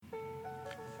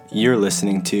You're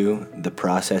listening to the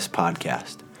Process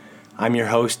Podcast. I'm your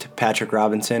host, Patrick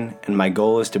Robinson, and my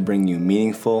goal is to bring you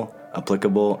meaningful,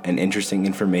 applicable, and interesting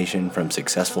information from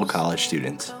successful college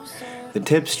students. The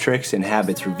tips, tricks, and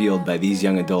habits revealed by these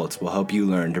young adults will help you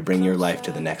learn to bring your life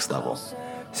to the next level.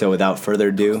 So without further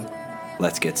ado,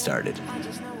 let's get started. I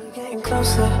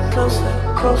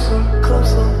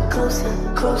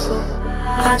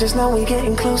just know we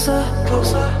getting closer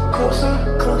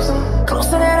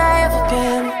than I ever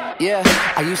been. Yeah,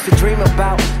 I used to dream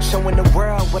about showing the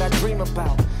world what I dream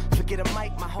about. Forget a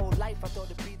mic, my whole life I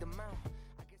thought it'd be the mouth.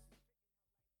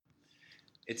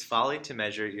 It's folly to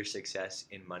measure your success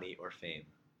in money or fame.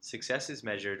 Success is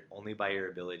measured only by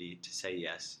your ability to say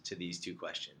yes to these two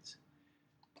questions.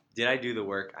 Did I do the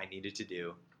work I needed to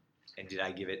do, and did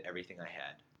I give it everything I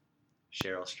had?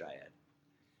 Cheryl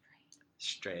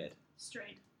Strayed.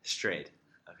 Strayed.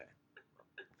 Okay.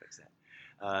 Fix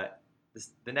that.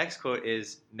 The next quote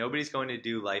is, nobody's going to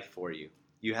do life for you.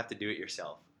 You have to do it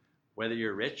yourself. Whether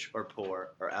you're rich or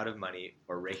poor or out of money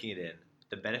or raking it in,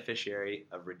 the beneficiary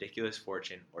of ridiculous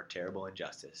fortune or terrible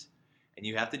injustice. And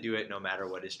you have to do it no matter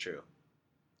what is true.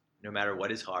 No matter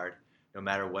what is hard, no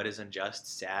matter what is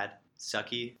unjust, sad,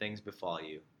 sucky things befall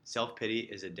you. Self-pity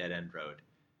is a dead-end road.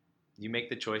 You make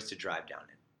the choice to drive down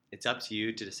it. It's up to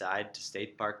you to decide to stay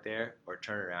parked there or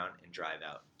turn around and drive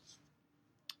out.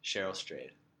 Cheryl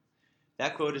Strayed.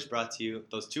 That quote is brought to you,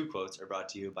 those two quotes are brought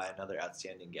to you by another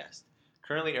outstanding guest.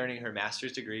 Currently earning her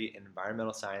master's degree in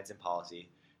environmental science and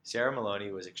policy, Sarah Maloney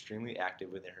was extremely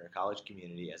active within her college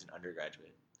community as an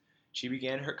undergraduate. She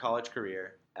began her college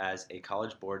career as a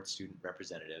college board student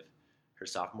representative her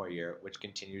sophomore year, which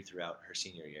continued throughout her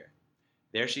senior year.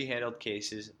 There she handled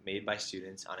cases made by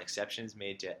students on exceptions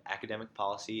made to academic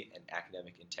policy and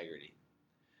academic integrity.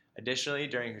 Additionally,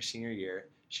 during her senior year,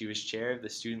 she was chair of the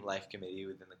Student Life Committee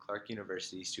within the Clark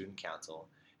University Student Council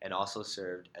and also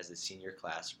served as the senior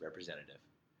class representative.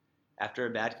 After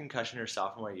a bad concussion her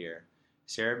sophomore year,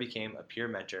 Sarah became a peer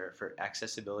mentor for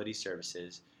accessibility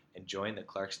services and joined the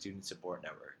Clark Student Support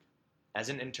Network. As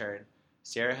an intern,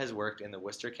 Sarah has worked in the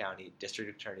Worcester County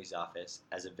District Attorney's Office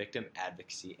as a victim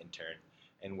advocacy intern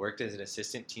and worked as an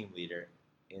assistant team leader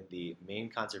in the Maine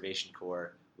Conservation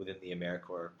Corps within the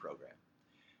AmeriCorps program.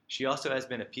 She also has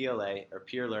been a PLA, or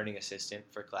peer learning assistant,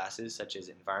 for classes such as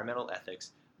environmental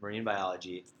ethics, marine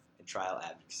biology, and trial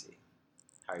advocacy.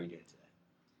 How are you doing today?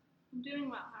 I'm doing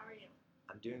well. How are you?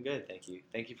 I'm doing good, thank you.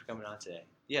 Thank you for coming on today.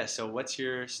 Yeah, so what's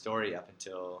your story up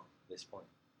until this point?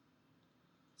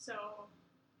 So,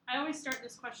 I always start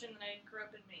this question that I grew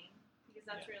up in Maine, because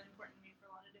that's really important to me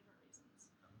for a lot of different reasons.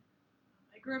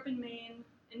 I grew up in Maine,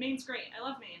 and Maine's great. I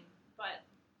love Maine, but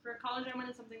for college I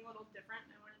wanted something a little different.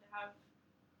 I wanted to have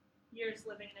years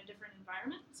living in a different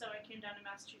environment, so I came down to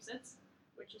Massachusetts,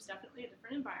 which is definitely a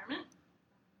different environment.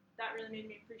 That really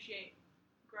made me appreciate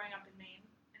growing up in Maine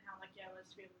and how lucky I was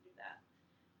to be able to do that.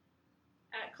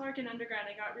 At Clark in undergrad,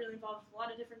 I got really involved with a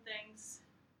lot of different things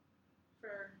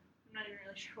I'm not even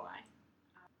really sure why.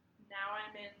 Now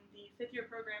I'm in the 5th year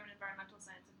program in environmental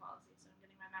science and policy, so I'm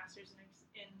getting my master's in an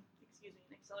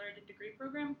accelerated degree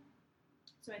program.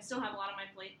 So I still have a lot on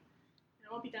my plate, and it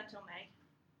won't be done till May.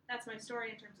 That's my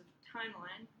story in terms of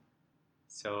timeline.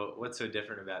 So what's so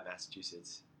different about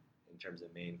Massachusetts in terms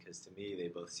of Maine? Because to me, they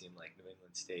both seem like New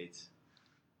England states.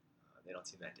 They don't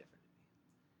seem that different to me.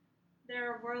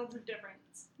 There are worlds of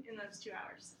difference in those 2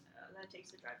 hours that it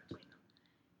takes to drive between them.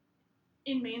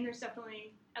 In Maine, there's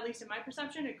definitely, at least in my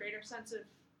perception, a greater sense of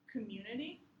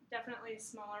community. Definitely a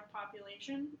smaller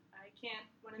population.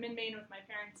 When I'm in Maine with my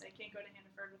parents, I can't go to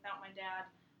Hannaford without my dad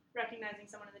recognizing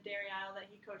someone in the dairy aisle that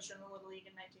he coached in the Little League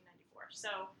in 1994.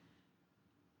 So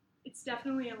it's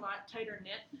definitely a lot tighter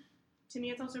knit. To me,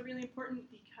 it's also really important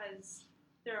because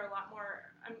there are a lot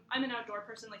more, I'm an outdoor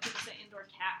person, like people say indoor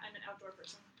cat, I'm an outdoor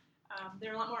person.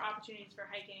 There are a lot more opportunities for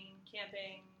hiking,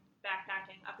 camping,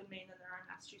 backpacking up in Maine than there are in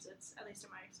Massachusetts, at least in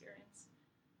my experience.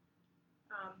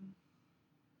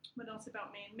 What else about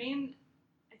Maine? Maine,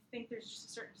 I think there's just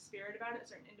a certain spirit about it, a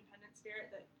certain independent spirit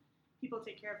that people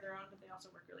take care of their own, but they also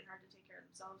work really hard to take care of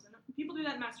themselves. And people do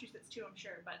that in Massachusetts too, I'm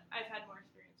sure, but I've had more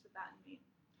experience with that in Maine.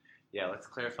 Yeah, let's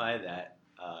clarify that.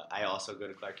 I also go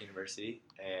to Clark University,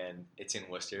 and it's in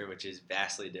Worcester, which is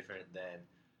vastly different than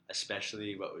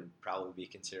especially what would probably be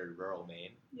considered rural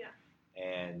Maine. Yeah.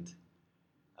 And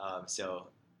so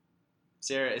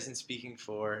Sarah isn't speaking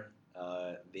for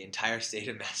the entire state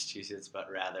of Massachusetts, but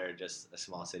rather just a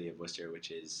small city of Worcester,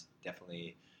 which is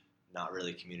definitely not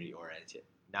really community oriented,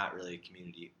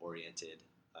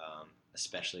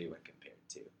 especially when compared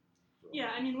to.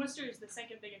 Yeah, I mean, Worcester is the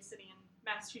second biggest city in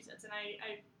Massachusetts, and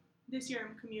I this year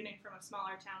I'm commuting from a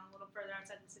smaller town a little further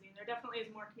outside the city, and there definitely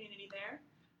is more community there.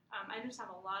 I just have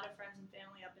a lot of friends and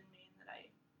family up in Maine that I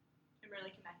am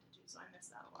really connected to, so I miss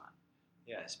that a lot.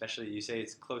 Yeah, especially you say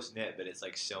it's close knit, but it's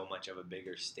like so much of a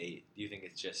bigger state. Do you think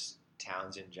it's just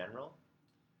towns in general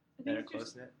I that think are it's close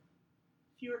just knit?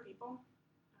 fewer people,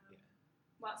 Yeah.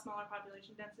 a lot smaller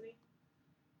population density.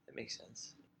 That makes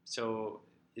sense. So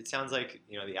it sounds like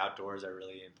the outdoors are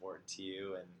really important to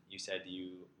you, and you said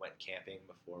you went camping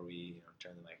before we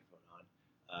turned the microphone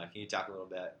on. Can you talk a little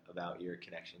bit about your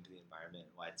connection to the environment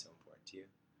and why it's so important to you?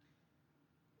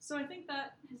 So I think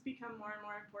that has become more and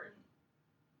more important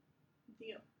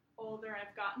the older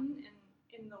I've gotten, and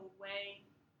in the way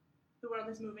the world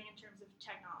is moving in terms of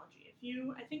technology.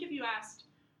 I think if you asked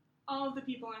all of the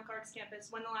people on Clark's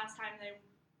campus when the last time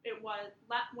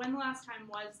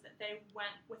was that they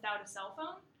went without a cell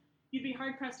phone, you'd be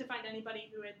hard pressed to find anybody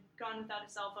who had gone without a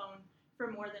cell phone for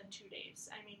more than 2 days.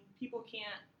 I mean, people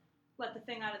can't let the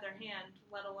thing out of their hand,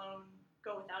 let alone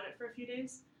go without it for a few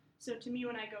days. So to me,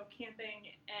 when I go camping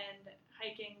and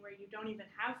hiking where you don't even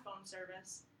have phone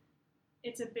service,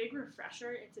 it's a big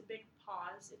refresher, it's a big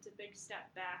pause, it's a big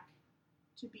step back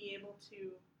to be able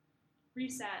to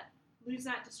reset, lose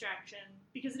that distraction,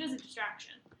 because it is a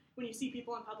distraction when you see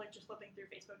people in public just flipping through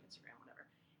Facebook, Instagram, whatever.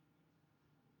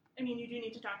 I mean, you do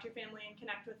need to talk to your family and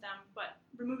connect with them, but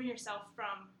removing yourself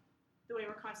from the way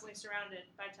we're constantly surrounded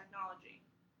by technology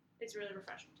is really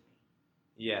refreshing to me.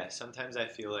 Yeah, sometimes I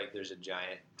feel like there's a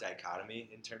giant dichotomy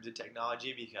in terms of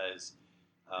technology because,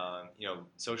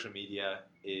 social media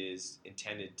is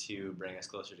intended to bring us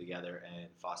closer together and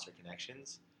foster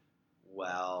connections,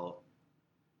 while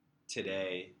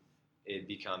today it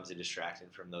becomes a distraction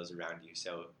from those around you.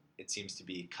 So it seems to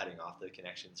be cutting off the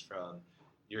connections from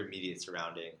your immediate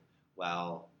surrounding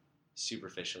while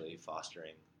superficially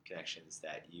fostering connections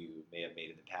that you may have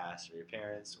made in the past, or your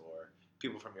parents, or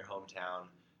people from your hometown,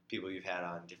 people you've had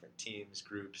on different teams,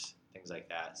 groups, things like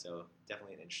that. So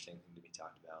definitely an interesting thing to be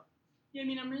talked about. Yeah, I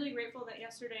mean, I'm really grateful that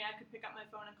yesterday I could pick up my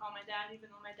phone and call my dad,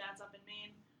 even though my dad's up in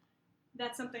Maine.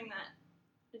 That's something that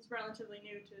is relatively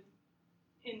new to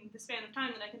in the span of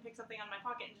time, that I can pick something out of my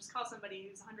pocket and just call somebody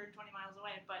who's 120 miles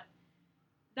away. But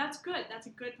that's good. That's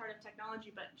a good part of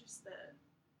technology. But just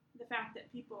the fact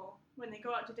that people, when they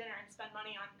go out to dinner and spend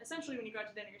money on, essentially when you go out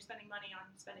to dinner, you're spending money on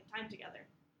spending time together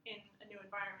in a new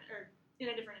environment, or in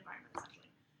a different environment,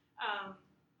 essentially.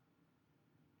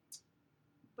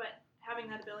 But having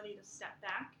that ability to step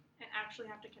back and actually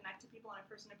have to connect to people on a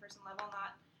person-to-person level,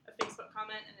 not a Facebook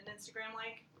comment and an Instagram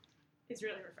like, is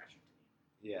really refreshing to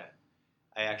me. Yeah.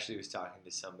 I actually was talking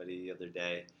to somebody the other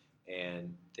day,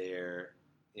 and they're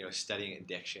studying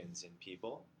addictions in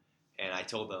people, and I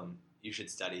told them you should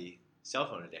study cell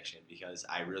phone addiction because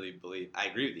I really believe, I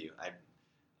agree with you. I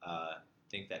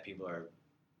think that people are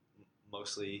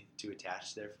mostly too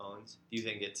attached to their phones. Do you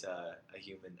think it's a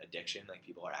human addiction, like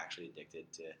people are actually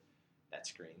addicted to that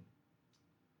screen?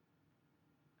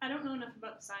 I don't know enough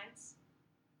about the science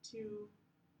to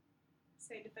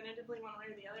say definitively one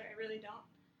way or the other. I really don't.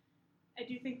 I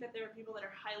do think that there are people that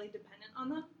are highly dependent on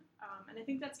them, and I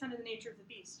think that's kind of the nature of the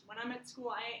beast. When I'm at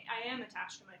school, I am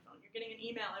attached to my phone. You're getting an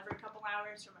email every couple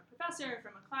hours from a professor,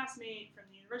 from a classmate, from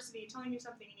the university, telling you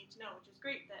something you need to know, which is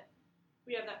great that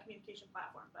we have that communication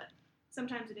platform, but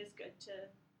sometimes it is good to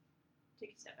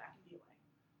take a step back and be away.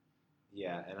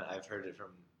 Yeah, and I've heard it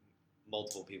from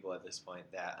multiple people at this point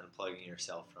that unplugging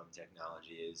yourself from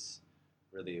technology is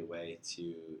really a way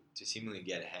to seemingly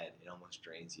get ahead. It almost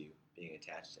drains you being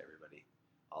attached to everybody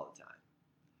all the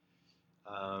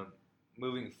time.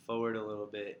 Moving forward a little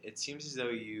bit, it seems as though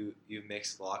you've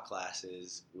mixed law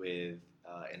classes with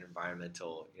an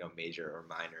environmental major or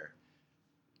minor.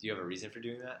 Do you have a reason for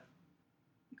doing that?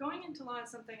 Going into law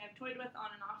is something I've toyed with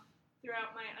on and off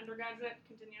throughout my undergraduate,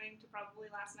 continuing to probably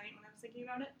last night when I was thinking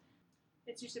about it.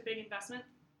 It's just a big investment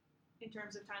in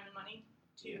terms of time and money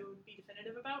to be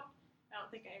definitive about. I don't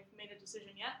think I've made a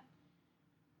decision yet.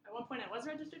 At one point I was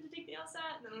registered to take the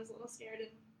LSAT, and then I was a little scared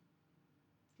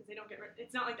because they don't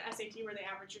it's not like the SAT where they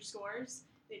average your scores.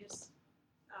 They just,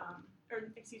 on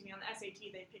the SAT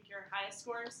they pick your highest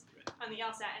scores. On the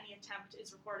LSAT, any attempt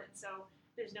is recorded, so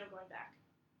there's no going back.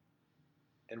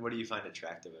 And what do you find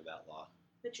attractive about law?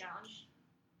 The challenge,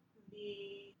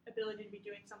 the ability to be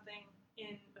doing something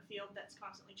in a field that's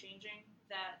constantly changing,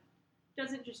 that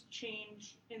doesn't just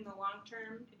change in the long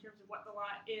term in terms of what the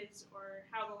law is or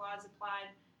how the law is applied,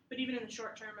 but even in the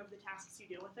short term of the tasks you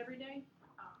deal with every day.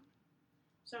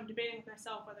 So I'm debating with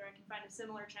myself whether I can find a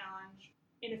similar challenge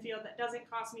in a field that doesn't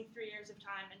cost me 3 years of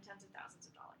time and tens of thousands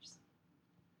of dollars.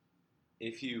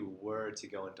 If you were to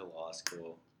go into law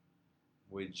school,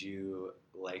 would you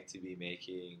like to be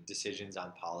making decisions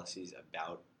on policies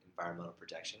about environmental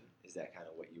protection? Is that kind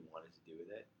of what you wanted to do with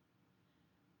it?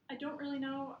 I don't really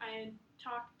know. I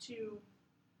talked to,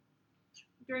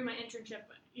 during my internship,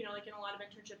 like in a lot of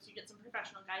internships, you get some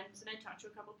professional guidance, and I talked to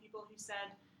a couple people who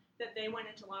said that they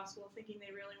went into law school thinking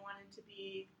they really wanted to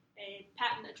be a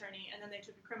patent attorney, and then they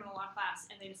took a criminal law class,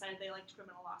 and they decided they liked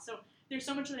criminal law. So there's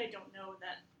so much that I don't know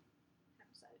that I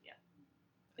haven't decided yet,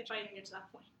 if I even get to that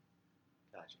point.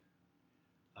 Gotcha.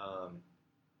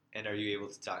 And are you able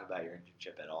to talk about your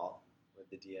internship at all with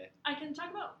the DA? I can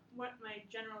talk about what my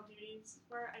general duties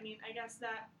were. I mean, I guess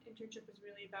that internship was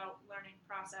really about learning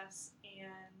process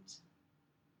and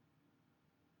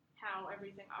how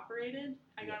everything operated.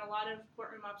 I got a lot of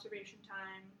courtroom observation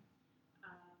time.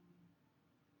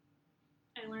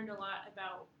 I learned a lot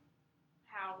about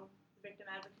how the Victim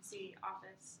Advocacy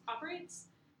Office operates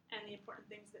and the important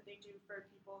things that they do for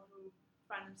people who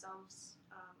find themselves,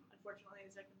 unfortunately,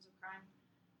 as victims of crime.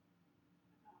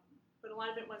 But a lot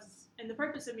of it was, and the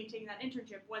purpose of me taking that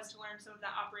internship was to learn some of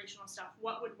that operational stuff.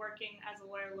 What would working as a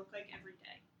lawyer look like every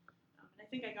day? And I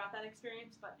think I got that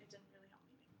experience, but it didn't really help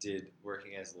me. Did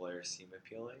working as a lawyer seem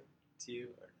appealing to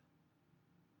you? Or no?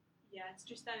 Yeah, it's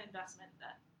just that investment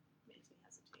that makes me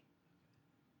hesitate.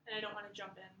 And I don't want to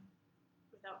jump in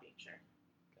without being sure.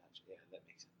 Gotcha. Yeah, that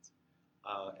makes sense.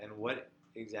 And what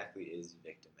exactly is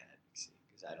victim advocacy?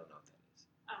 Because I don't know what that is.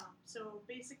 So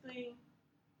basically,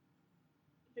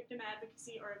 victim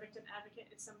advocacy or a victim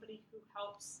advocate is somebody who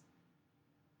helps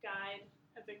guide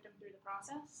a victim through the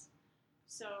process.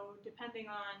 So depending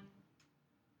on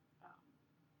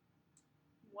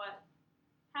what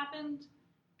happened,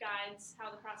 guides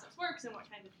how the process works and what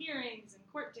kind of hearings and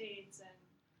court dates and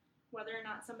whether or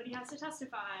not somebody has to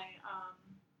testify.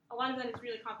 A lot of that is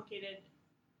really complicated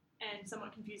and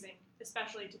somewhat confusing,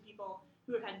 especially to people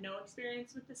who have had no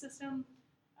experience with the system.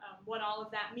 What all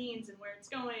of that means and where it's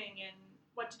going and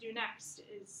what to do next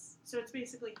is, so it's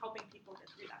basically helping people get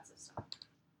through that system.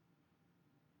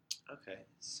 Okay,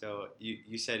 so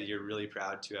you said you're really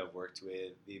proud to have worked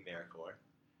with the AmeriCorps.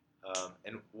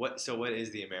 And what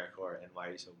is the AmeriCorps and why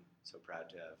are you so proud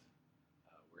to have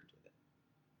worked with it?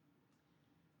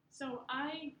 So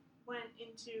I went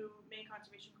into Maine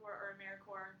Conservation Corps or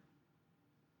AmeriCorps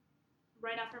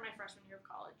right after my freshman year of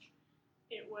college.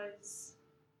 It was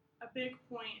a big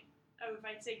point of,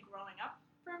 I'd say, growing up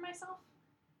for myself.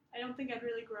 I don't think I'd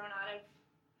really grown out of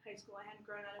high school. I hadn't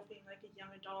grown out of being like a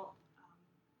young adult.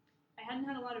 I hadn't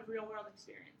had a lot of real world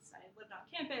experience. I lived on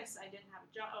campus. I didn't have a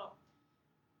job. Oh,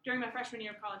 during my freshman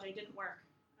year of college, I didn't work.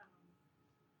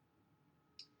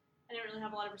 I didn't really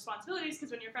have a lot of responsibilities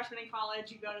because when you're a freshman in college,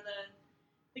 you go to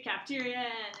the cafeteria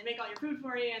and they make all your food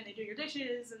for you and they do your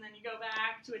dishes and then you go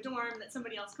back to a dorm that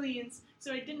somebody else cleans.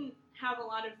 So I didn't have a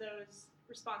lot of those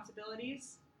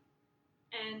responsibilities.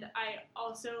 And I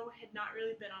also had not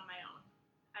really been on my own.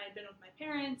 I had been with my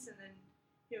parents and then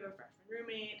you have a freshman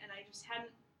roommate and I just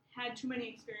hadn't had too many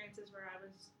experiences where I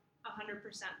was 100%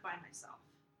 by myself.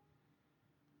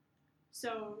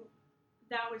 So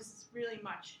that was really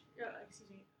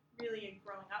really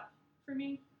growing up for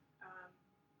me.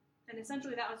 And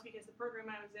essentially that was because the program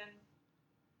I was in,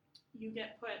 you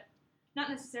get put, not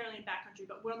necessarily in backcountry,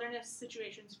 but wilderness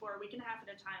situations for a week and a half at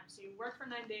a time. So you work for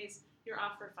 9 days, you're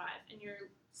off for 5, and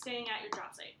you're staying at your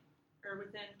job site, or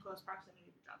within close proximity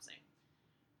of your job site.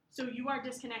 So you are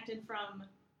disconnected from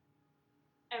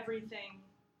everything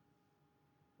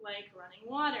like running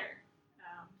water,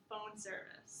 phone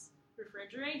service,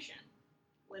 refrigeration,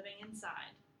 living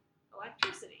inside,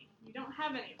 electricity. You don't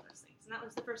have any of those things. And that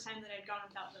was the first time that I'd gone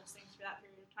without those things for that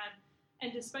period of time.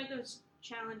 And despite those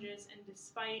challenges and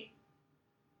despite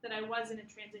that I was in a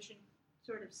transition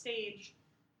sort of stage,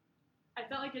 I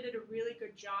felt like I did a really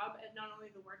good job at not only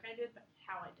the work I did, but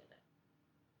how I did it.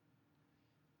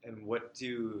 And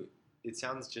it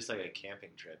sounds just like a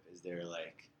camping trip. Is there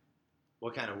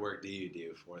what kind of work do you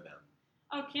do for them?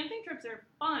 Oh, camping trips are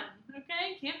fun,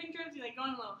 okay? Camping trips, you go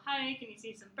on a little hike and you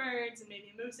see some birds and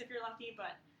maybe a moose if you're lucky,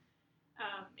 but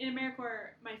in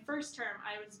AmeriCorps, my first term,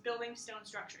 I was building stone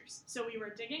structures. So we were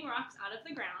digging rocks out of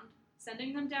the ground,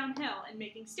 sending them downhill, and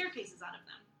making staircases out of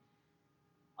them.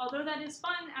 Although that is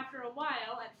fun after a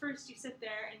while, at first you sit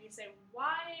there and you say,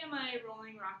 why am I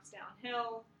rolling rocks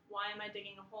downhill? Why am I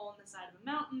digging a hole in the side of a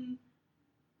mountain?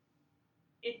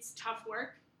 It's tough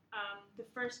work. The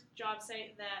first job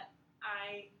site that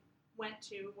I went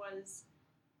to was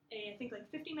I think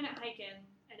 50-minute hike in,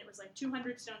 and it was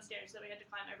 200 stone stairs that we had to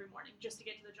climb every morning just to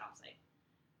get to the job site.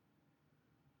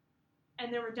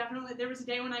 And there was a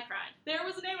day when I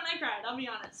cried. I'll be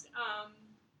honest.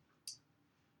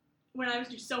 when I was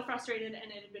just so frustrated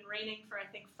and it had been raining for I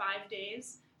think 5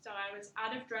 days, so I was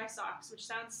out of dry socks, which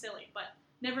sounds silly, but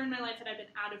never in my life had I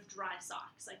been out of dry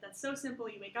socks. Like, that's so simple.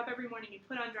 You wake up every morning, you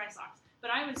put on dry socks. But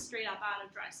I was straight up out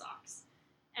of dry socks.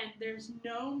 And there's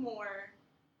no more,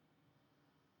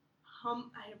 I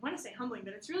want to say humbling,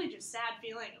 but it's really just sad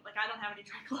feeling. Like, I don't have any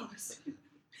dry clothes.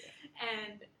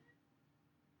 And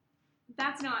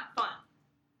that's not fun.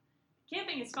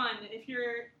 Camping is fun. If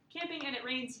you're camping and it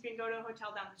rains, you can go to a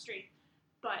hotel down the street.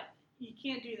 But you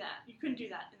can't do that. You couldn't do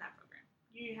that in that program.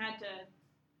 You had to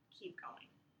keep going.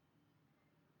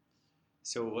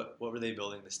 So what were they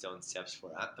building the stone steps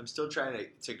for? I'm still trying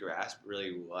to grasp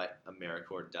really what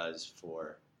AmeriCorps does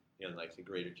for, like the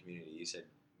greater community. You said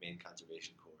Maine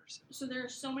Conservation Corps. So there are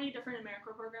so many different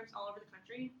AmeriCorps programs all over the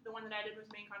country. The one that I did was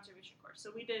Maine Conservation Corps.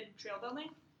 So we did trail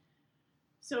building.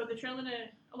 So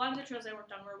a lot of the trails I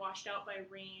worked on were washed out by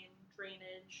rain,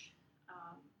 drainage,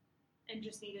 and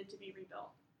just needed to be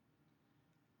rebuilt.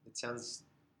 It sounds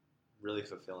really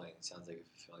fulfilling. It sounds like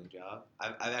a fulfilling job.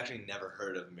 I've actually never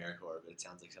heard of AmeriCorps, but it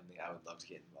sounds like something I would love to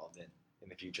get involved in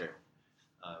the future,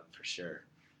 for sure.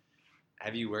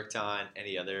 Have you worked on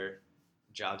any other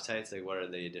job sites? Like, what are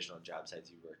the additional job sites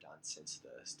you've worked on since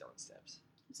the stone steps?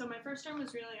 So my first term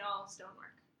was really all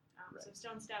stonework. Right. So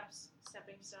stone steps,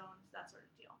 stepping stones, that sort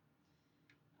of deal.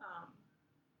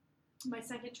 My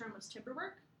second term was timber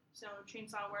work. So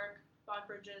chainsaw work, bog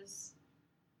bridges,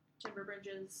 timber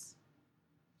bridges,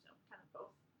 so kind of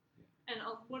both. Yeah. And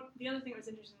the other thing that was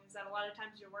interesting is that a lot of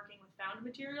times you're working with found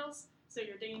materials. So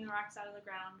you're digging the rocks out of the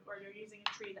ground, or you're using a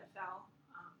tree that fell.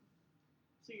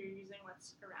 So you're using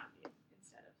what's around you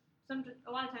instead of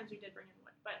a lot of times we did bring in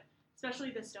wood, but especially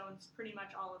the stones, pretty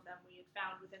much all of them we had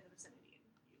found within the vicinity and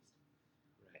used.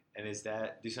 Right. And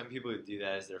do some people do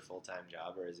that as their full-time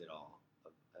job, or is it all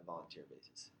a volunteer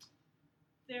basis?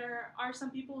 There are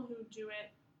some people who do it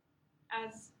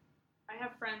as, I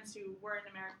have friends who were in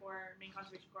AmeriCorps, Maine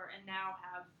Conservation Corps, and now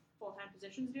have full-time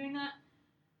positions doing that.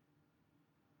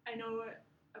 I know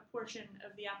a portion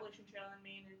of the Appalachian Trail in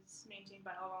Maine is maintained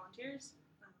by all volunteers.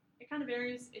 It kind of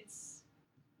varies.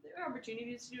 There are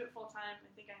opportunities to do it full-time.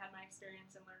 I think I had my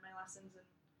experience and learned my lessons and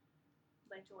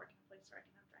like to work in a place where I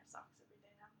can have dry socks every day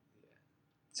now. Yeah.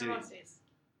 So, most days.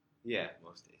 Yeah,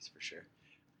 most days for sure.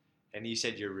 And you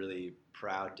said you're really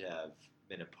proud to have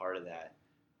been a part of that.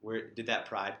 Where did that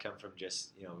pride come from?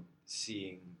 Just,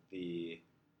 seeing the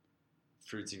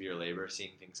fruits of your labor,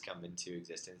 seeing things come into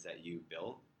existence that you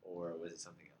built, or was it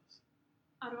something else?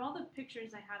 Out of all the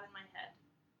pictures I have in my head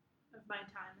of my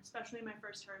time, especially my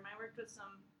first term, I worked with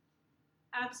some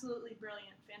absolutely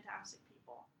brilliant, fantastic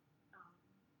people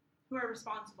who are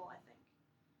responsible, I think,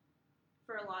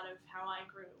 for a lot of how I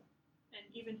grew and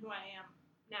even who I am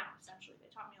now, essentially. They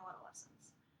taught me a lot of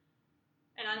lessons.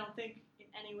 And I don't think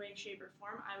in any way, shape, or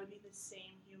form I would be the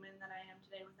same human that I am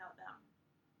today without them.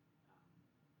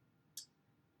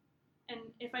 And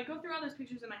if I go through all those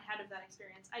pictures in my head of that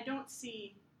experience, I don't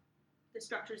see the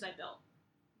structures I built.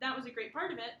 That was a great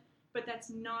part of it, but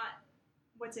that's not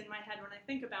what's in my head when I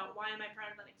think about why am I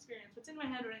proud of that experience. What's in my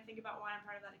head when I think about why I'm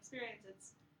proud of that experience,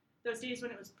 it's those days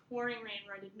when it was pouring rain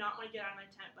where I did not want to get out of my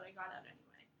tent, but I got out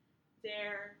anyway.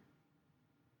 They're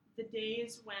the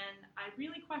days when I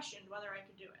really questioned whether I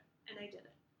could do it, and I did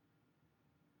it.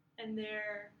 And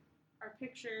there are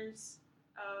pictures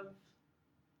of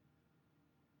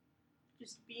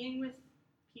just being with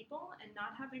people and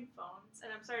not having phones,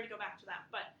 and I'm sorry to go back to that,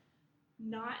 but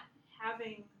not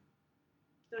having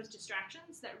those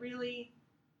distractions that really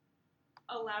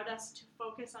allowed us to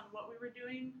focus on what we were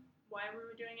doing, why we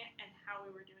were doing it, and how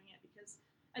we were doing it. Because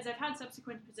as I've had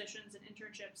subsequent positions and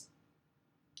internships,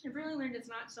 I've really learned it's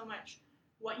not so much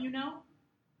what you know,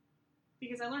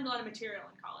 because I learned a lot of material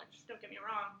in college, don't get me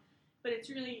wrong, but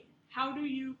it's really how do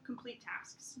you complete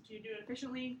tasks? Do you do it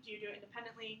efficiently? Do you do it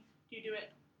independently? Do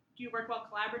you work well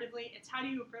collaboratively? It's how do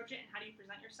you approach it and how do you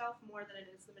present yourself more than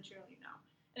it is the material you know.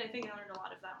 And I think I learned a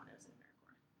lot of that when I was in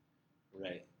AmeriCorps.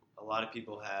 Right. A lot of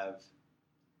people have,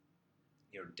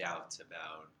 doubts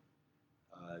about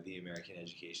the American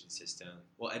education system.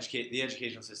 Well, the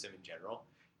educational system in general.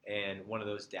 And one of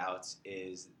those doubts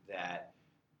is that,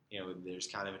 there's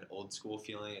kind of an old school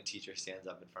feeling. A teacher stands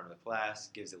up in front of the class,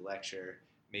 gives a lecture.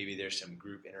 Maybe there's some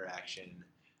group interaction.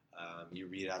 You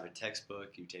read out a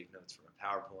textbook, you take notes from a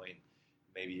PowerPoint,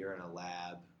 maybe you're in a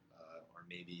lab, or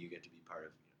maybe you get to be part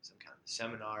of some kind of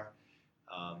seminar.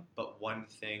 But one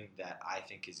thing that I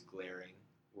think is glaring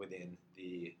within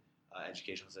the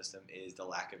educational system is the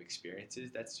lack of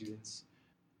experiences that students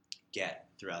get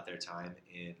throughout their time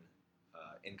in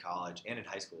college and in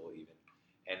high school even.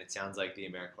 And it sounds like the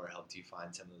AmeriCorps helped you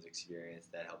find some of those experiences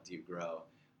that helped you grow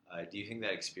Do you think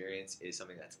that experience is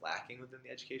something that's lacking within the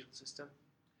educational system?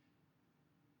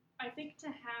 I think to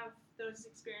have those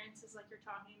experiences like you're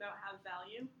talking about have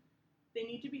value, they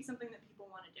need to be something that people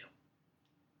want to do.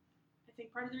 I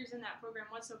think part of the reason that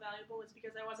program was so valuable was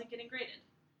because I wasn't getting graded.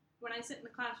 When I sit in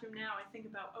the classroom now, I think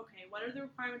about, okay, what are the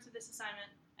requirements of this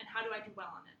assignment, and how do I do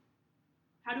well on it?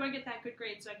 How do I get that good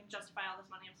grade so I can justify all this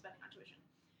money I'm spending on tuition?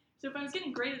 So if I was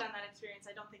getting graded on that experience,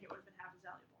 I don't think it would have been half as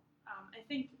valuable. I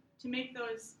think to make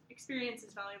those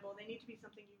experiences valuable, they need to be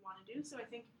something you want to do. So I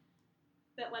think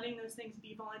that letting those things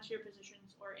be volunteer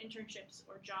positions or internships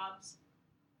or jobs,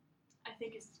 I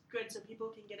think is good so people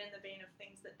can get in the vein of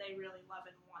things that they really love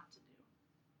and want to do.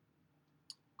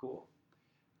 Cool.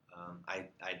 I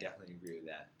definitely agree with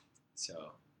that.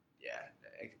 So, yeah.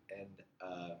 And,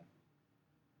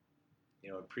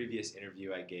 a previous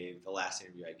interview I gave, the last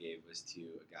interview I gave was to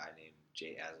a guy named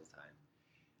Jay Azeltine.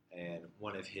 And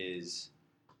one of his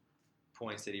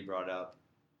points that he brought up,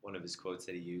 one of his quotes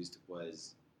that he used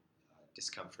was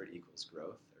discomfort equals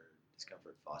growth, or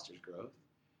discomfort fosters growth.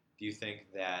 Do you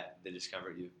think that the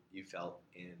discomfort you felt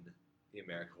in the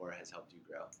AmeriCorps has helped you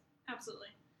grow? Absolutely.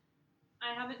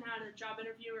 I haven't had a job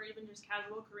interview or even just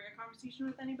casual career conversation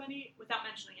with anybody without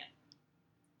mentioning it.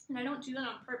 And I don't do that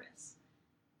on purpose.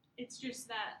 It's just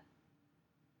that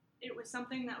it was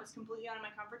something that was completely out of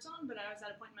my comfort zone, but I was at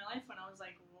a point in my life when I was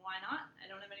like, well, why not? I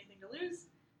don't have anything to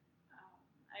lose.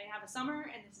 I have a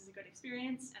summer, and this is a good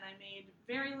experience, and I made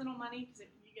very little money because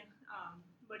you can,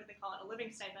 what do they call it, a living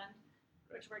stipend,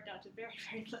 which worked out to very,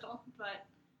 very little, but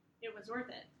it was worth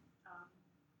it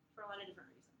for a lot of different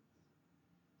reasons.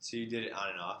 So you did it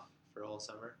on and off for a whole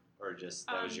summer, or just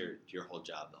that was your whole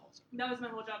job the whole summer? That was my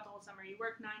whole job the whole summer. You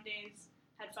work 9 days,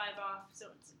 had 5 off,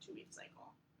 so it's a 2-week cycle.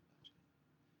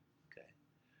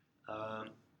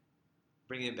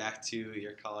 Bringing it back to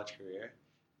your college career,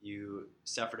 you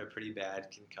suffered a pretty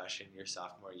bad concussion your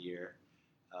sophomore year,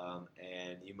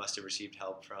 and you must have received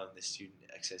help from the Student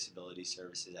Accessibility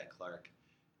Services at Clark.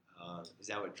 Is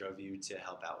that what drove you to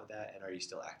help out with that, and are you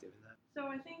still active in that? So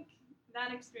I think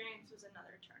that experience was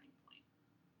another turning point.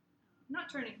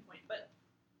 Not turning point, but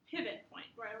pivot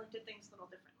point, where I looked at things a little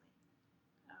differently.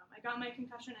 I got my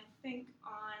concussion, I think,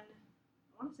 on,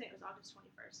 I want to say it was August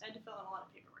 21st. I had to fill out a lot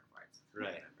of paperwork for it. So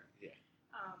Right, yeah.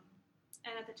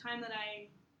 And at the time that I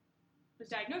was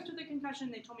diagnosed with a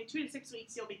concussion, they told me 2 to 6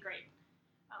 weeks, you'll be great.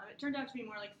 It turned out to be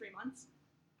more like 3 months.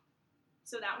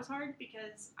 So that was hard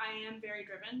because I am very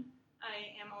driven.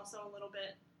 I am also a little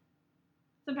bit,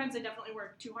 sometimes I definitely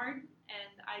work too hard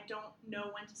and I don't know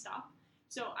when to stop.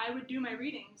 So I would do my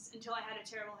readings until I had a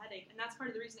terrible headache, and that's part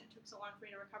of the reason it took so long for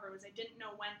me to recover was I didn't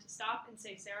know when to stop and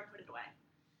say, Sarah, put it away.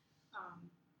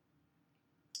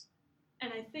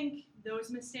 And I think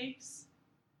those mistakes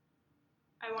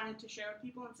I wanted to share with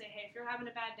people and say, hey, if you're having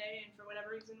a bad day and for whatever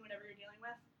reason, whatever you're dealing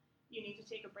with, you need to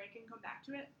take a break and come back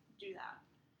to it, do that.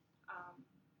 I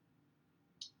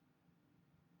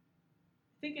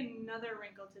think another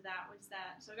wrinkle to that was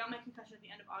that, so I got my concussion at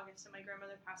the end of August and my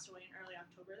grandmother passed away in early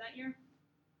October that year.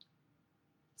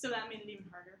 So that made it even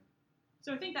harder.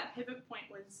 So I think that pivot point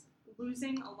was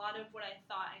losing a lot of what I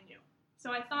thought I knew. So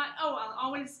I thought, oh, I'll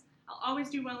always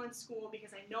do well in school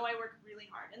because I know I work really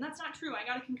hard. And that's not true. I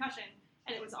got a concussion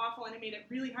and it was awful and it made it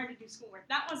really hard to do schoolwork.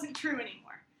 That wasn't true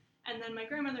anymore. And then my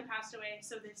grandmother passed away,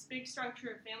 so this big structure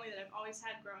of family that I've always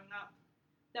had growing up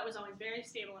that was always very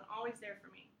stable and always there for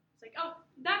me. It's like, oh,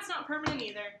 that's not permanent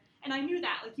either. And I knew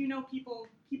that. Like, people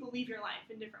leave your life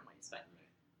in different ways, but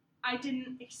I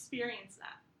didn't experience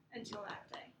that until that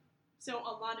day. So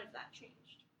a lot of that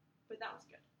changed. But that was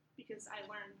good because I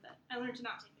learned to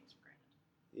not take things for granted.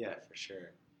 Yeah, for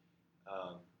sure.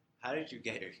 How did you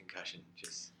get your concussion?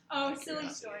 Just silly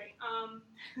story.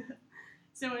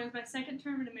 So it was my second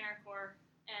term in AmeriCorps,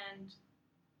 and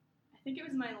I think it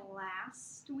was my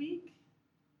last week.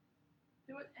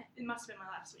 It must have been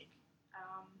my last week,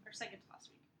 or second to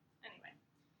last week. Anyway,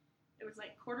 it was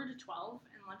like 11:45,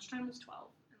 and lunchtime was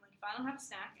 12. And like, if I don't have a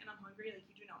snack and I'm hungry, like,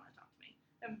 you do not want to talk to me.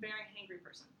 I'm a very hangry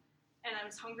person, and I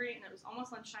was hungry, and it was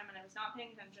almost lunchtime, and I was not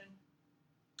paying attention.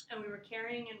 And we were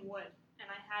carrying in wood,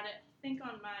 and I had it, I think,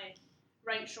 on my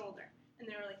right shoulder, and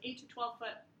they were like 8 to 12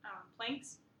 foot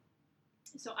planks.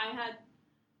 So I had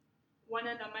one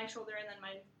end on my shoulder, and then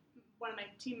one of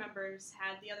my team members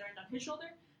had the other end on his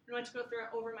shoulder. And I went to go throw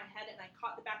it over my head, and I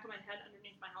caught the back of my head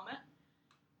underneath my helmet.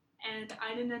 And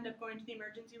I didn't end up going to the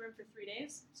emergency room for 3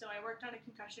 days. So I worked on a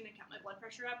concussion and kept my blood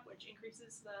pressure up, which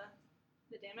increases the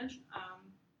damage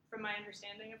from my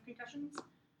understanding of concussions.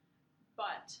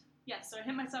 But yes, so I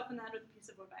hit myself in the head with a piece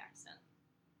of wood by accident.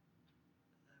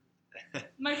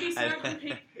 Might be syrup and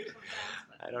paper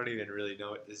sometimes. But. I don't even really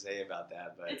know what to say about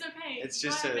that, but It's okay. it's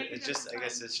just But it's just I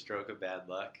guess a stroke of bad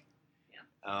luck. Yeah.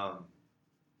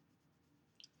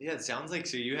 Yeah, it sounds like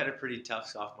so you had a pretty tough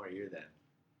sophomore year then.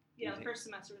 Yeah, the first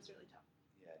semester was really tough.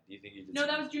 Yeah. Do you think you did? No,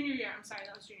 that was junior year. I'm sorry,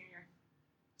 that was junior year.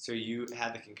 So you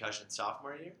had the concussion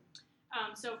sophomore year?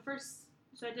 So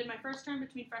I did my first term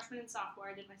between freshman and sophomore.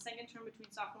 I did my second term between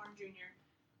sophomore and junior,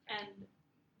 and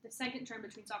the second term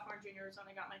between sophomore and junior was when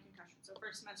I got my concussion. So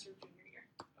first semester of junior year.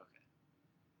 Okay.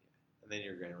 Yeah. And then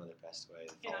your grandmother passed away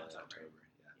the following October.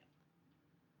 Yeah.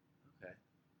 Okay.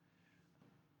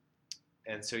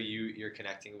 And so you're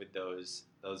connecting with those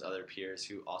other peers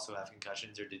who also have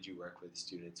concussions, or did you work with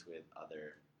students with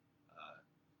other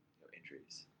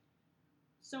injuries?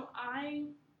 So I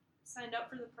signed up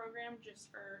for the program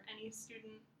just for any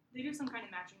student. They do some kind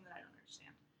of matching that I don't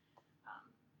understand.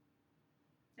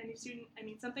 Any student,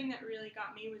 something that really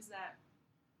got me was that,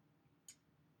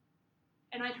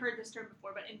 and I'd heard this term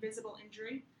before, but invisible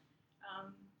injury.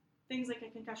 Things like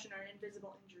a concussion are an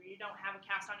invisible injury. You don't have a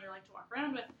cast on your leg to walk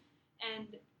around with.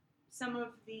 And some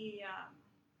of the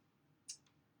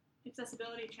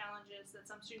accessibility challenges that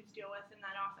some students deal with in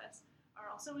that office are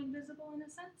also invisible in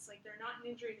a sense. Like, they're not an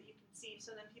injury that you can see,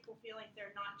 so then people feel like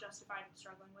they're not justified in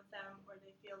struggling with them, or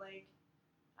they feel like,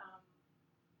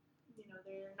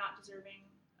 they're not deserving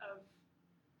of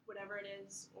whatever it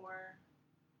is, or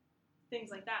things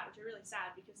like that, which are really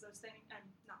sad, because those things, I'm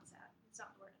not sad, it's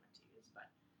not the word I meant to use, but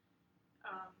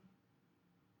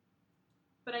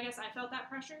I guess I felt that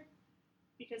pressure,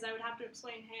 because I would have to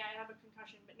explain, hey, I have a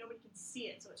concussion, but nobody can see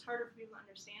it, so it's harder for people to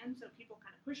understand, so people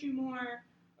kind of push you more,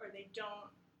 or they don't.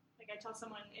 Like, I tell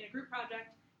someone in a group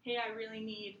project, hey, I really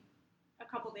need a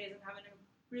couple days of having a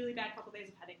really bad couple days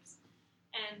of headaches.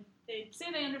 And they say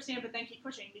they understand, but then keep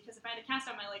pushing, because if I had a cast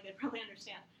on my leg, they'd probably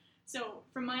understand. So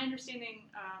from my understanding,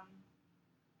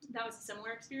 that was a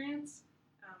similar experience.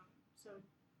 So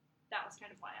that was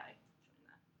kind of why I joined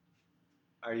that.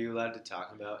 Are you allowed to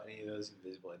talk about any of those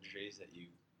invisible injuries that you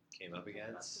came up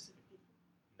against?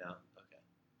 No? Okay.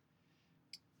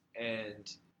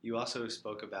 And you also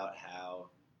spoke about how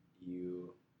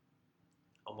you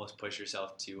almost pushed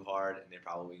yourself too hard, and it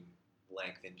probably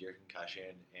lengthened your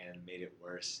concussion and made it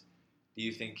worse. Do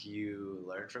you think you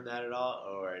learned from that at all,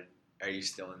 or are you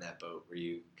still in that boat where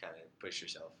you kind of push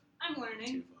yourself I'm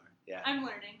learning. too far? Yeah. I'm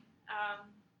learning.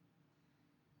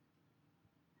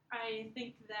 I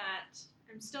think that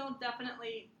I'm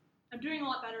doing a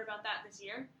lot better about that this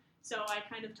year. So I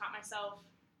kind of taught myself,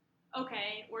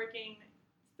 okay, working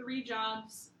 3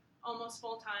 jobs almost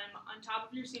full-time on top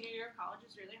of your senior year of college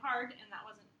is really hard, and that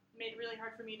made it really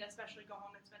hard for me to especially go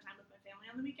home and spend time with my family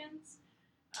on the weekends.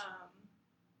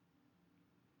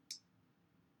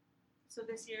 So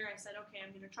this year I said, okay,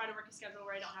 I'm going to try to work a schedule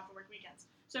where I don't have to work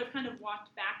weekends. So I've kind of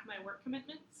walked back my work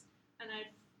commitments, and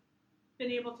I've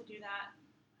been able to do that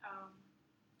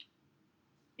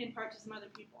in part to some other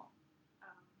people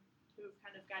who've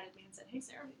kind of guided me and said, hey,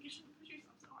 Sarah, maybe you shouldn't push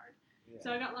yourself so hard. Yeah. So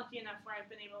I got lucky enough where I've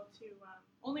been able to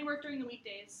only work during the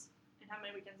weekdays and have my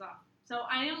weekends off. So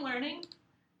I am learning.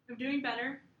 I'm doing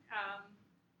better.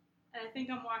 And I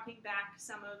think I'm walking back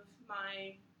some of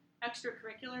my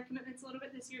extracurricular commitments a little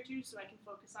bit this year too, so I can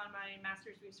focus on my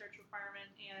master's research requirement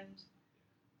and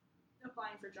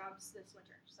applying for jobs this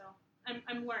winter. So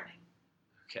I'm learning.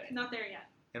 Okay. Not there yet.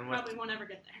 And probably won't ever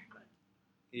get there. But.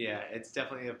 Yeah, it's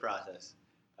definitely a process.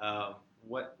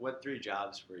 What 3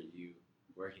 jobs were you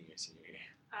working your senior year?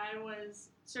 I was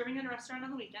serving in a restaurant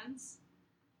on the weekends.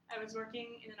 I was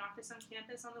working in an office on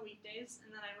campus on the weekdays,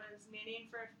 and then I was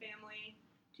nannying for a family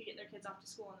to get their kids off to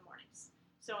school in the mornings.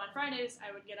 So on Fridays,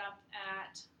 I would get up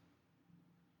at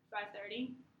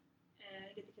 5:30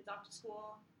 and get the kids off to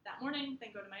school that morning,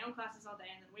 then go to my own classes all day,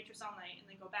 and then waitress all night, and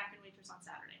then go back and waitress on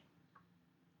Saturday.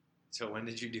 So when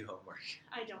did you do homework?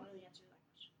 I don't really answer that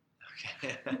question.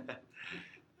 Okay.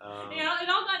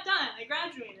 It all got done. I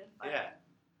graduated. But. Yeah.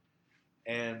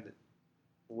 And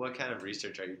what kind of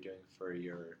research are you doing for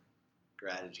your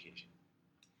grad education?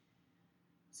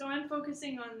 So I'm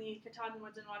focusing on the Katahdin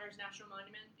Woods and Waters National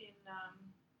Monument in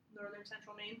northern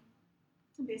central Maine.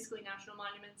 Basically, national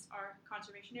monuments are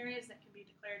conservation areas that can be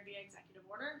declared via executive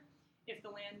order if the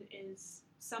land is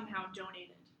somehow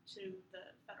donated to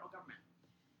the federal government.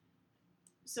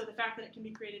 So the fact that it can be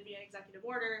created via executive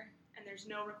order and there's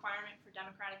no requirement for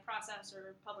democratic process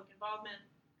or public involvement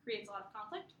creates a lot of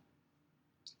conflict.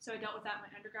 So I dealt with that in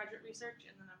my undergraduate research,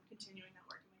 and then I'm continuing that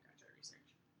work in my graduate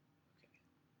research. Okay.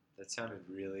 That sounded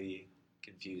really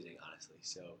confusing, honestly.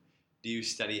 So do you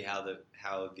study how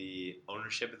the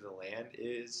ownership of the land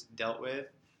is dealt with,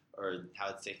 or how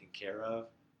it's taken care of?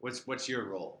 What's your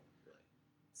role, really?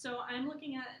 So I'm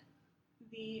looking at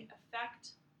the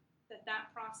effect that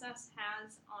that process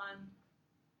has on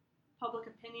public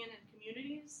opinion and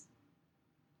communities.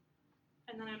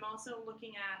 And then I'm also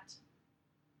looking at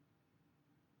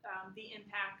the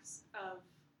impacts of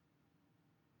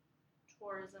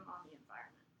tourism on the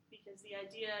environment. Because the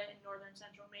idea in northern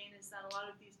central Maine is that a lot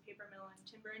of these paper mill and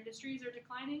timber industries are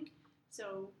declining.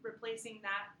 So replacing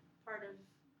that part of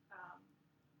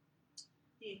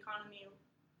the economy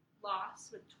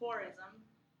loss with tourism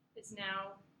is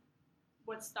now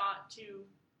what's thought to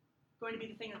going to be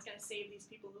the thing that's going to save these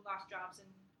people who lost jobs in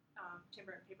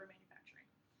timber and paper manufacturing.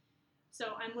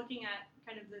 So I'm looking at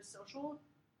kind of the social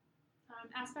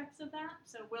aspects of that.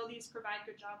 So will these provide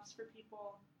good jobs for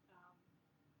people,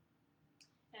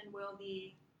 and will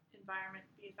the environment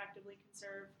be effectively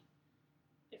conserved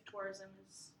if tourism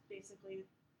is basically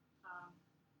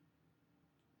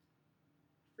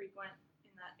frequent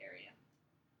in that area?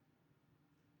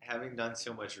 Having done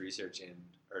so much research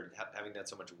having done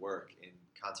so much work in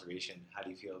conservation, how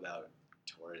do you feel about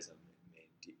tourism in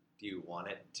Maine? Do you want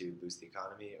it to boost the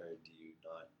economy, or do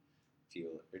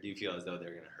you feel as though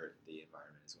they're going to hurt the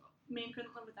environment as well? Maine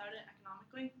couldn't live without it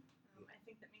economically. I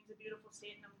think that Maine's a beautiful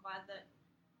state, and I'm glad that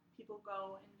people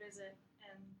go and visit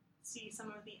and see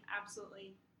some of the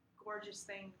absolutely gorgeous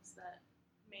things that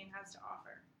Maine has to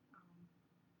offer.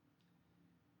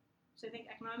 So I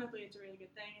think economically it's a really good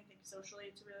thing. I think socially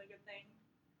it's a really good thing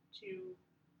to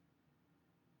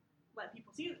let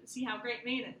people see how great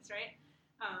Maine is, right?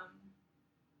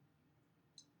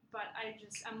 But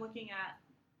I'm looking at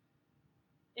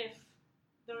if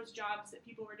those jobs that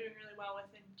people were doing really well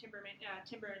with in timber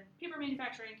and paper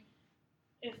manufacturing,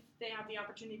 if they have the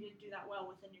opportunity to do that well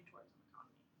with a new tourism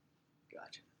economy.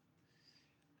 Gotcha.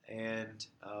 And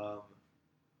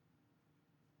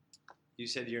you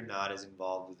said you're not as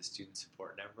involved with the student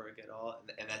support network at all,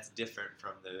 and that's different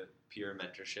from the peer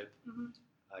mentorship. Mm-hmm.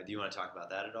 Do you want to talk about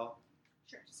that at all?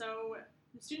 Sure. So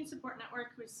the student support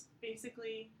network was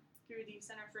basically through the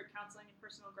Center for Counseling and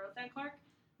Personal Growth at Clark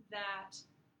that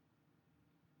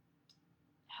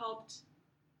helped.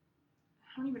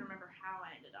 I don't even remember how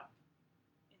I ended up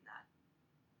in that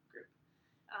group,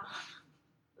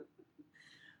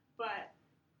 but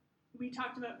we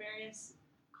talked about various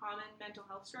common mental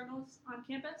health struggles on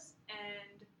campus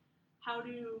and how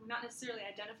to not necessarily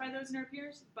identify those in our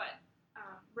peers, but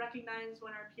recognize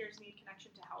when our peers need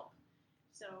connection to help.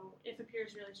 So if a peer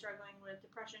is really struggling with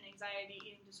depression, anxiety,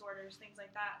 eating disorders, things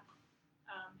like that,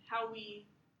 how we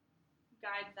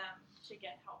guide them to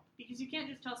get help. Because you can't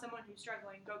just tell someone who's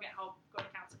struggling, go get help, go to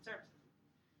counseling services.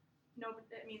 No,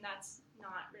 I mean, that's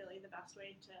not really the best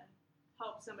way to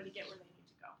help somebody get where they need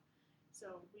to go.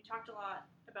 So we talked a lot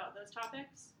about those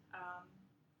topics.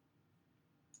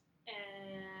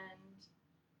 And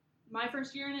my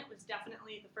first year in it was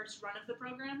definitely the first run of the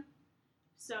program.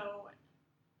 So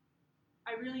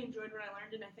I really enjoyed what I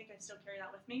learned, and I think I still carry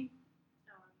that with me.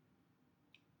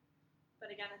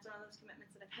 But again, it's one of those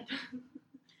commitments that I've had to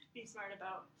be smart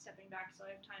about stepping back so I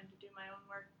have time to do my own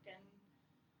work and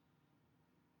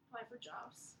apply for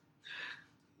jobs.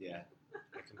 Yeah,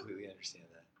 I completely understand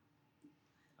that.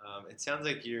 It sounds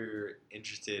like you're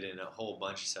interested in a whole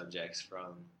bunch of subjects,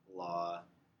 from law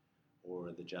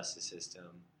or the justice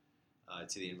system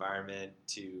to the environment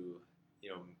to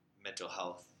mental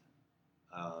health.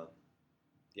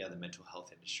 The mental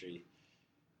health industry.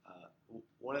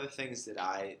 One of the things that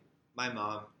my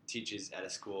mom teaches at a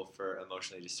school for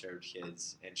emotionally disturbed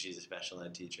kids, and she's a special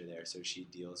ed teacher there, so she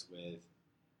deals with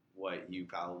what you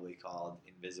probably called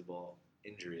invisible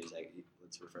injuries.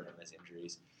 Let's refer to them as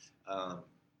injuries.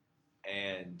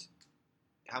 And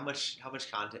how much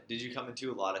contact did you come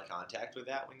into a lot of contact with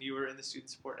that when you were in the student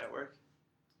support network?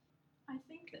 I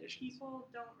think that people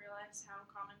don't realize how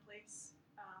commonplace,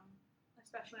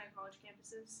 especially on college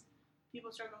campuses,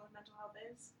 people struggling with mental health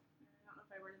is. I don't know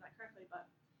if I worded that correctly, but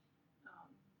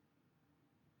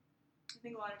I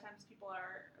think a lot of times people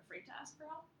are afraid to ask for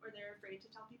help, or they're afraid to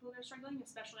tell people they're struggling,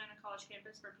 especially on a college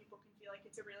campus where people can feel like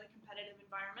it's a really competitive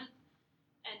environment.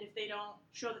 And if they don't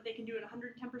show that they can do it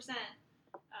 110%, that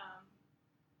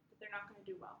they're not going to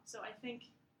do well. So I think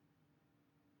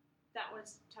that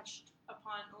was touched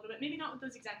upon a little bit. Maybe not with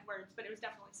those exact words, but it was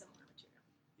definitely similar material.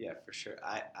 Yeah, for sure.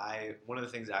 I one of the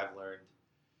things I've learned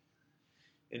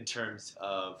in terms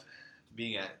of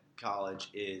being at college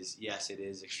is, yes, it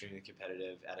is extremely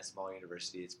competitive. At a small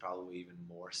university, it's probably even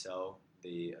more so,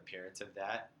 the appearance of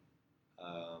that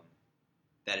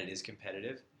it is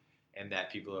competitive, and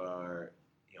that people are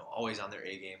always on their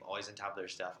A game, always on top of their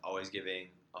stuff, always giving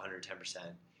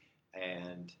 110%.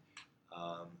 And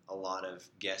a lot of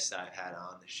guests I've had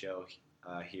on the show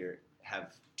here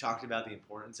have talked about the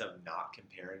importance of not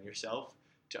comparing yourself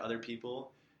to other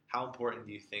people. How important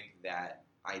do you think that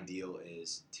ideal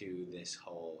is to this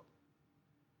whole,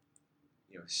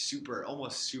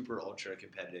 almost super ultra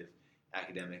competitive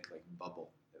academic like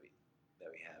bubble that we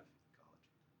have in college?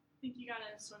 I think you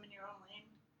gotta swim in your own lane.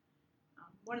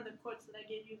 One of the quotes that I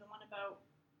gave you, the one about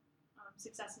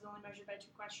success is only measured by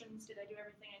 2 questions. Did I do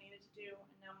everything I needed to do?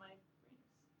 And now my brain is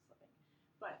slipping.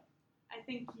 But I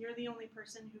think you're the only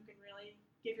person who can really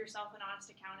give yourself an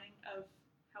honest accounting of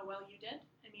how well you did.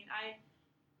 I mean, I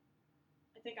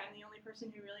think I'm the only person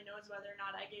who really knows whether or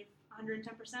not I gave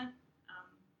 110%.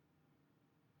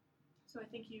 So I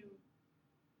think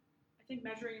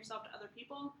measuring yourself to other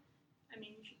people, I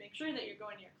mean, you should make sure that you're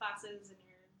going to your classes and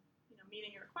you're,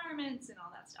 meeting your requirements and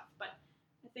all that stuff. But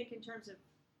I think in terms of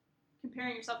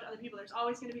comparing yourself to other people, there's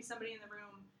always going to be somebody in the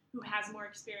room who has more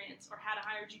experience or had a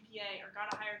higher GPA or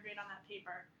got a higher grade on that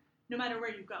paper. No matter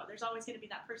where you go, there's always going to be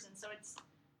that person. So it's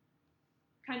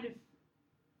kind of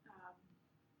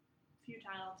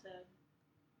futile to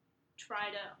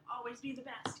try to always be the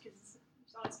best because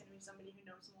there's always going to be somebody who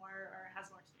knows more or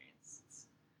has more experience.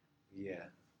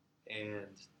 Yeah,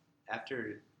 and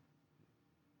after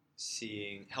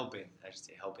helping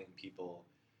people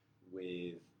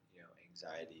with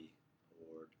anxiety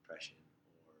or depression,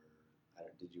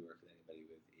 or did you work with anybody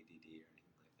with ADD or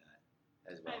anything like that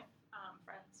as well? I have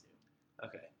friends who.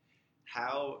 Okay,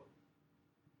 how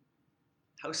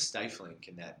stifling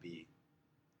can that be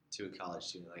to a college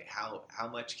student? Like how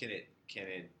much can it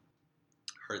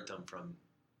hurt them from,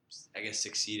 I guess,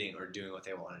 succeeding or doing what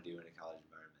they want to do in a college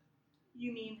environment?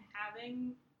 You mean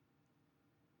having?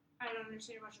 I don't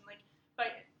understand your question. Like,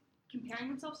 by comparing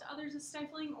themselves to others is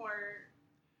stifling, or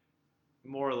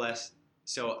more or less.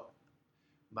 So,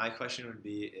 my question would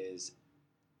be: is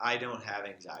I don't have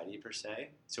anxiety per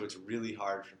se, so it's really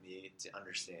hard for me to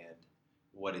understand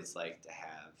what it's like to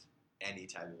have any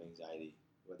type of anxiety,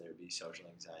 whether it be social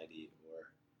anxiety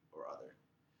or other.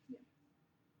 Yeah.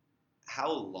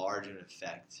 How large an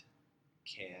effect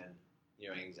can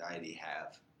anxiety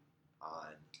have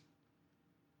on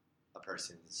a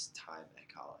person's time at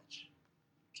college?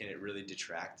 Can it really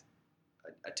detract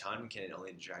a ton? Can it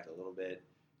only detract a little bit?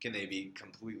 Can they be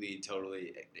completely,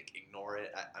 totally ignore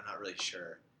it? I'm not really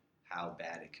sure how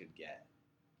bad it could get.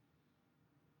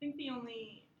 I think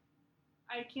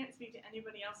I can't speak to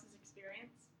anybody else's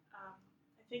experience.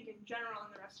 I think in general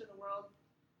in the rest of the world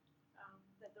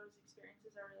that those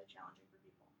experiences are really challenging for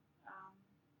people.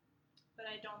 But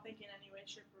I don't think in any way,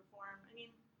 shape, or form. I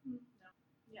mean, no.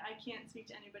 Yeah, I can't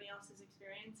speak to anybody else's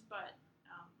experience, but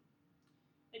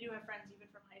I do have friends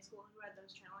even from high school who had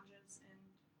those challenges, and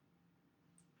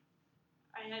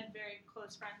I had very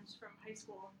close friends from high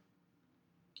school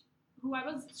who I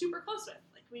was super close with.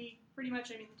 Like, we pretty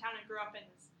much, the town I grew up in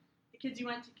is the kids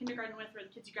you went to kindergarten with were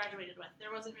the kids you graduated with.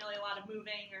 There wasn't really a lot of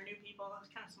moving or new people. It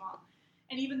was kind of small.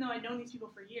 And even though I'd known these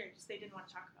people for years, they didn't want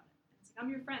to talk about it. And it's like,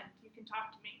 I'm your friend. You can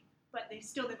talk to me. But they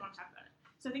still didn't want to talk about it.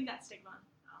 So I think that stigma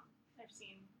I've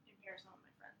seen impair some of my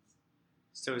friends.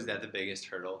 So is that the biggest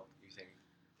hurdle you think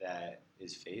that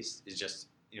is faced? Is just,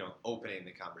 opening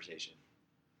the conversation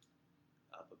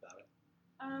up about it?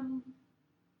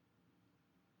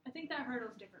 I think that hurdle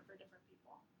is different for different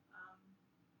people. I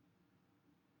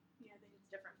think it's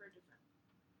different for different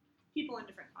people in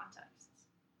different contexts.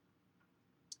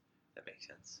 That makes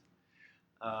sense.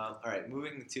 All right,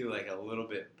 moving to like a little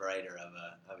bit brighter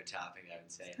of a topic, I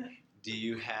would say. Do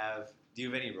you have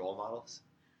any role models?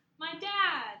 My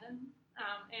dad, and I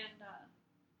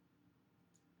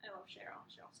love Cheryl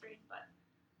Strayed, but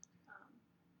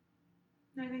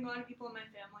I think a lot of people in my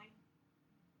family.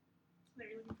 Are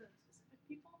you looking for specific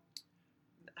people?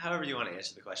 However you want to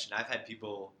answer the question. I've had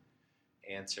people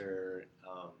answer,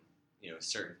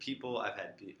 certain people. I've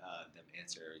had them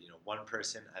answer, one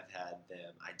person. I've had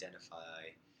them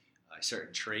identify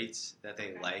certain traits that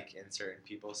they like in certain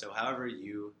people. So however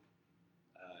you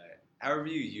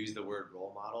use the word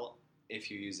role model, if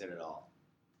you use it at all,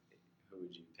 who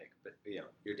would you pick? But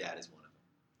your dad is one of them.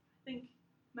 I think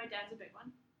my dad's a big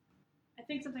one. I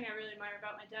think something I really admire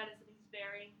about my dad is that he's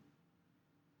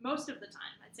most of the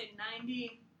time, I'd say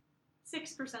 96%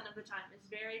 of the time, is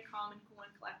very calm and cool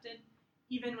and collected,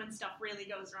 even when stuff really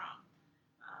goes wrong.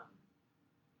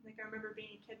 I remember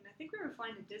being a kid, and I think we were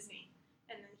flying to Disney,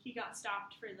 and then he got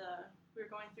stopped we were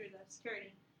going through the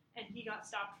security, and he got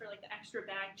stopped for the extra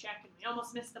bag check, and we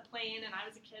almost missed the plane, and I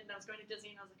was a kid, and I was going to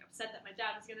Disney, and I was upset that my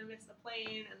dad was going to miss the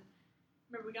plane, and I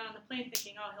remember we got on the plane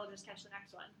thinking, oh, he'll just catch the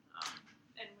next one,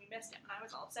 and we missed him, and I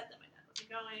was all upset that my dad wasn't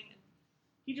going, and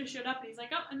he just showed up, and he's like,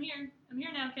 oh, I'm here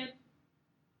now, kid.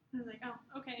 And I was like, oh,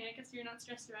 okay, I guess you're not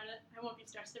stressed about it. I won't be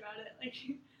stressed about it. Like,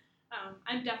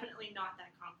 I'm definitely not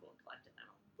that calm, cool, and collected. I'm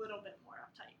a little bit more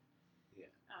uptight. Yeah.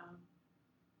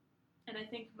 And I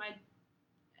think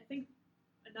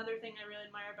another thing I really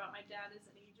admire about my dad is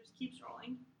that he just keeps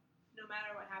rolling. No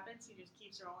matter what happens, he just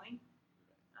keeps rolling.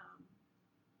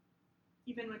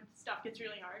 Even when stuff gets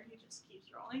really hard, he just keeps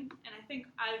rolling. And I think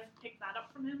I've picked that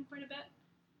up from him quite a bit.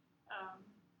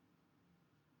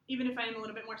 Even if I am a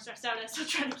little bit more stressed out, I still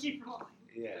try to keep rolling.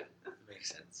 Yeah, that makes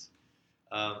sense.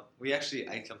 I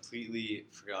completely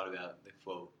forgot about the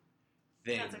quote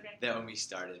thing that when we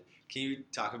started. Can you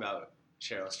talk about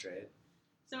Cheryl Strayed?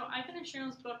 So I finished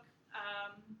Cheryl's book,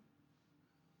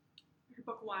 her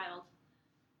book Wild,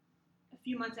 a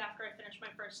few months after I finished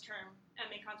my first term at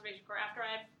AmeriCorps,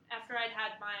 after I'd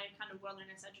had my kind of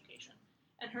wilderness education.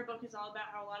 And her book is all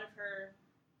about how a lot of her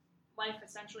life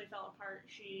essentially fell apart.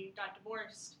 She got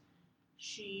divorced.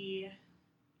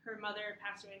 Her mother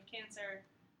passed away of cancer.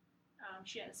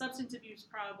 She had a substance abuse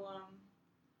problem.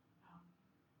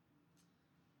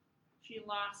 She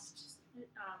lost,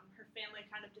 her family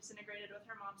kind of disintegrated with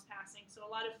her mom's passing. So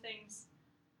a lot of things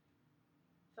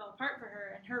fell apart for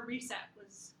her, and her reset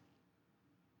was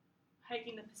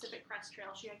hiking the Pacific Crest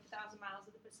Trail. She hiked 1,000 miles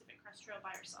of the Pacific Crest Trail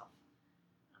by herself.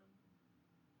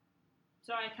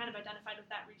 So I kind of identified with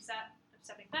that reset of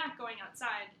stepping back, going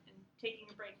outside, and taking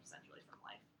a break essentially from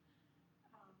life.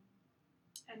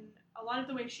 And a lot of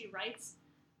the way she writes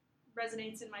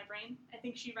resonates in my brain. I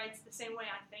think she writes the same way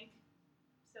I think.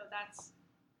 So that's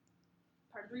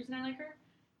part of the reason I like her.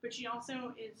 But she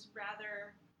also is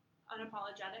rather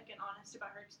unapologetic and honest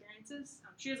about her experiences.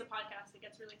 She has a podcast that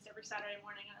gets released every Saturday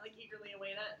morning, and I eagerly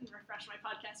await it and refresh my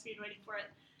podcast feed waiting for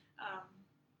it.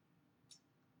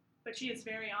 But she is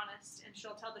very honest, and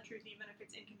she'll tell the truth even if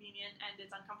it's inconvenient and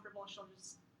it's uncomfortable. She'll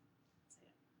just say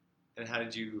it. And how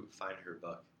did you find her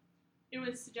book? It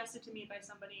was suggested to me by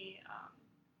somebody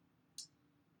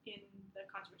in the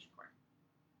Conservation Corps.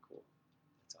 Cool.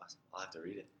 That's awesome. I'll have to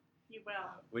read it. You will.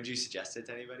 Would you suggest it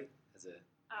to anybody?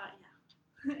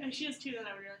 Yeah. She has two that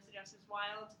I would really suggest. Is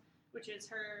Wild, which is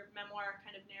her memoir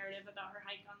kind of narrative about her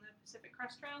hike on the Pacific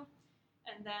Crest Trail,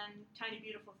 and then Tiny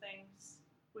Beautiful Things,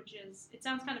 which is, it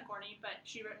sounds kind of corny, but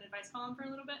she wrote an advice column for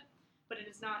a little bit, but it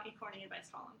is not a corny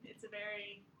advice column.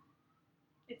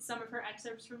 It's some of her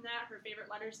excerpts from that, her favorite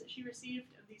letters that she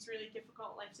received of these really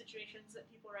difficult life situations that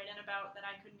people write in about that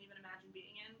I couldn't even imagine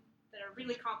being in, that are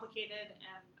really complicated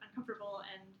and uncomfortable,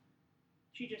 and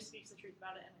she just speaks the truth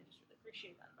about it, and I just really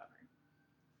appreciate that about her.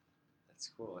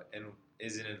 That's cool. And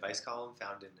is an advice column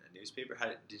found in a newspaper?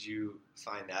 How did you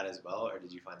find that as well, or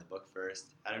did you find the book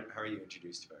first? How are you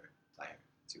introduced to her?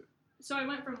 So I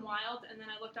went from Wild, and then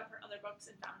I looked up her other books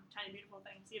and found Tiny Beautiful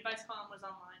Things. The advice column was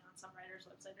online on some writer's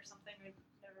website or something. I've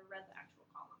never read the actual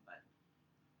column, but.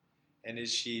 And is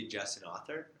she just an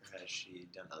author, or has she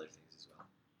done other things as well?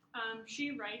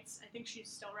 She writes. I think she's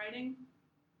still writing.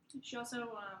 She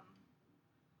also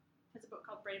has a book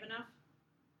called Brave Enough,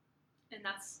 and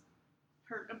that's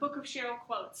a book of Cheryl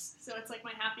quotes. So it's like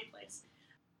my happy place.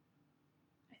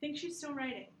 I think she's still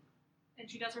writing, and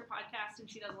she does her podcast, and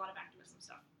she does a lot of activism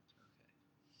stuff.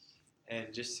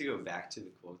 And just to go back to the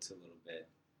quotes a little bit,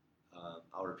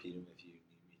 I'll repeat them if you need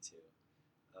me to.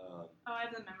 I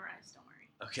have them memorized, don't worry.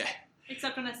 Okay.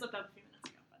 Except when I slipped up a few minutes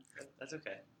ago. But. That's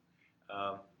okay.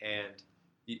 And,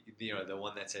 the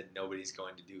one that said, nobody's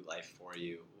going to do life for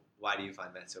you, why do you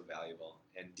find that so valuable?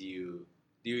 And do you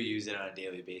use it on a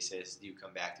daily basis? Do you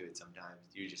come back to it sometimes?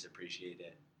 Do you just appreciate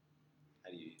it?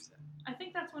 How do you use that? I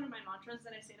think that's one of my mantras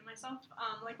that I say to myself.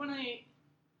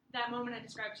 That moment I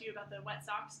described to you about the wet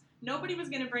socks, nobody was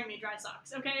going to bring me dry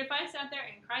socks, okay? If I sat there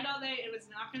and cried all day, it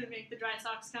was not going to make the dry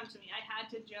socks come to me. I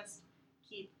had to just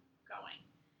keep going.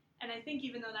 And I think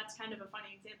even though that's kind of a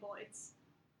funny example, it's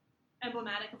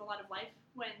emblematic of a lot of life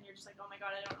when you're just like, oh my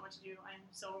God, I don't know what to do. I'm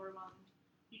so overwhelmed.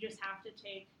 You just have to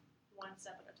take one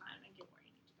step at a time and get where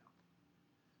you need to go.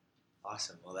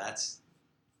 Awesome. Well, that's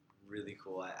really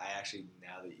cool. I actually,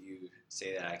 now that you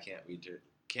say that, I can't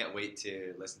wait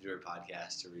to listen to her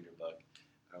podcast, to read her book.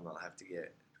 I'll have to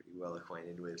get pretty well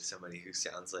acquainted with somebody who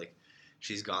sounds like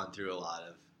she's gone through a lot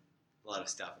of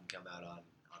stuff and come out on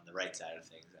the right side of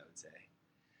things, I would say.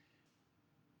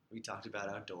 We talked about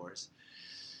outdoors.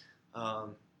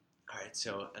 All right,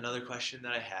 so another question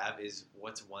that I have is,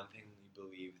 what's one thing you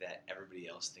believe that everybody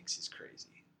else thinks is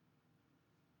crazy?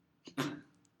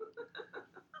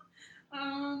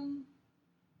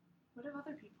 What have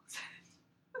other people said?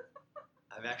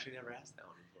 I've actually never asked that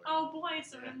one before. Oh boy,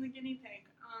 so I'm the guinea pig.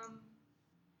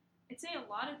 I'd say a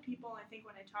lot of people, I think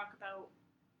when I talk about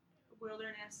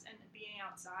wilderness and being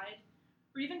outside,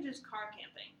 or even just car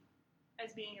camping,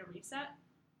 as being a reset.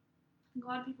 I think a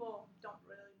lot of people don't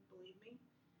really believe me.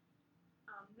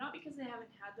 Not because they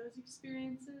haven't had those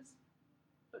experiences,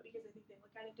 but because I think they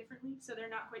look at it differently. So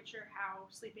they're not quite sure how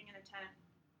sleeping in a tent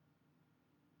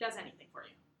does anything for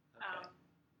you. Okay.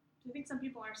 So I think some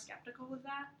people are skeptical of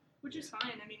that, which is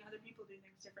fine. I mean, other people do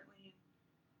things differently. And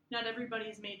not everybody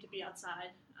is made to be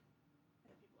outside.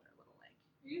 Other people are a little like,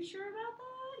 are you sure about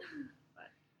that?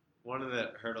 But One of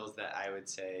the hurdles that I would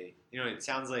say, it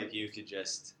sounds like you could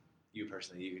just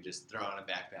throw on a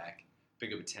backpack,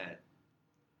 pick up a tent,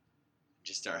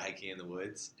 just start hiking in the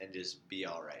woods and just be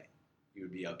all right. You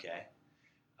would be okay.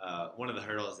 One of the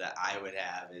hurdles that I would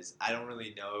have is I don't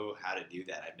really know how to do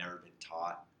that. I've never been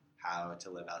taught how to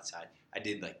live outside. I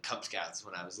did like Cub Scouts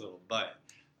when I was little, but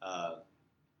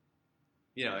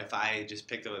if I just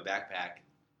picked up a backpack,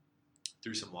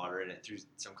 threw some water in it, threw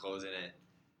some clothes in it,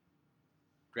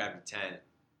 grabbed a tent,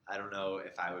 I don't know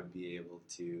if I would be able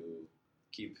to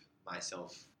keep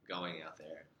myself going out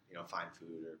there, find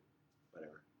food or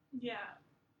whatever. yeah,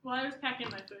 well, I was packing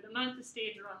my food. I'm not at the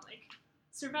stage where I'm like,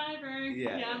 Survivor.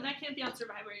 Yeah. I can't be on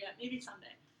Survivor yet. Maybe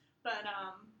someday. But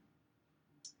I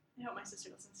hope my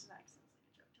sister listens to that because it's like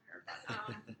a joke to her.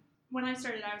 But when I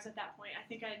started, I was at that point. I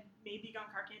think I'd maybe gone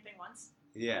car camping once.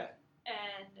 Yeah.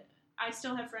 And I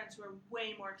still have friends who are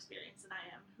way more experienced than I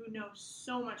am, who know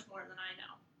so much more than I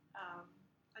know.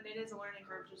 And it is a learning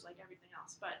curve, just like everything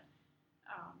else. But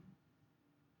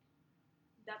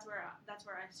that's where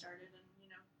I started,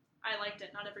 and I liked it.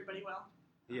 Not everybody will.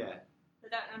 Yeah. But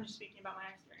that I'm just speaking about my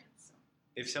experience. So.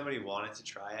 If somebody wanted to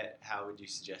try it, how would you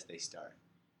suggest they start?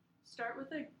 Start with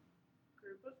a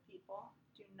group of people.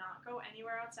 Do not go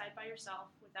anywhere outside by yourself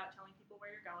without telling people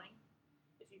where you're going.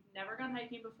 If you've never gone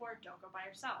hiking before, don't go by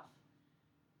yourself.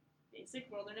 Basic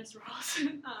wilderness rules.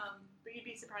 But you'd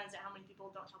be surprised at how many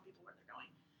people don't tell people where they're going.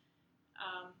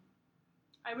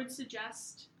 I would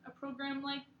suggest a program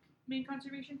like Maine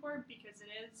Conservation Corps because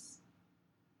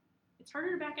it's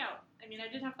harder to back out. I mean, I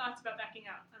did have thoughts about backing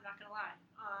out, I'm not going to lie.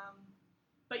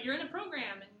 But you're in a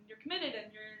program, and you're committed,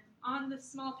 and you're on this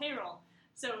small payroll,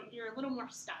 so you're a little more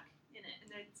stuck in it,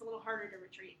 and it's a little harder to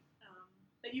retreat.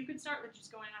 But you could start with just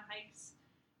going on hikes.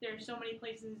 There are so many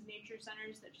places, nature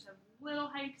centers, that just have little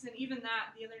hikes, and even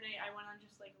that, the other night, I went on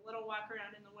just like a little walk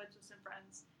around in the woods with some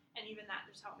friends, and even that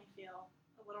just helped me feel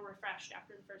a little refreshed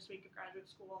after the first week of graduate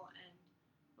school, and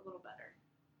a little better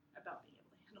about being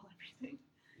able to handle everything.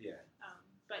 Yeah.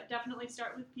 But definitely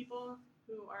start with people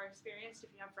who are experienced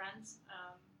if you have friends.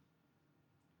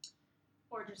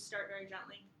 Or just start very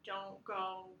gently. Don't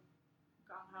go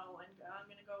gung-ho and go, I'm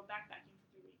going to go backpacking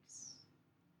for 3 weeks.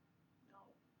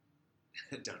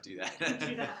 No. Don't do that. Don't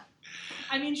do that.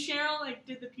 I mean, Cheryl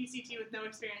did the PCT with no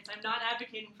experience. I'm not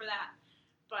advocating for that.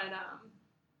 But,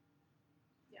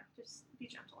 just be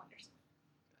gentle on yourself.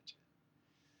 Gotcha.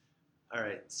 All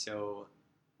right, so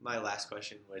my last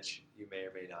question, which you may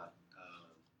or may not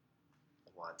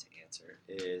want to answer,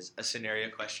 is a scenario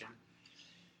question.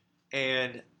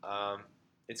 And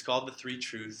it's called The Three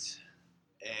Truths.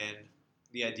 And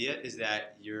the idea is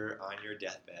that you're on your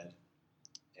deathbed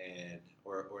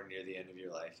or near the end of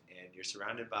your life, and you're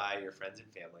surrounded by your friends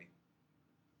and family.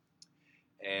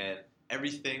 And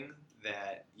everything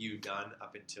that you've done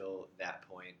up until that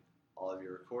point, all of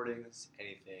your recordings,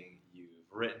 anything you've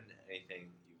written, anything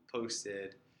you've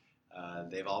posted,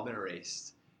 they've all been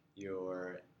erased.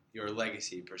 Your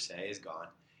legacy, per se, is gone.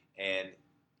 And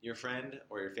your friend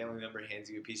or your family member hands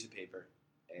you a piece of paper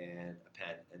and a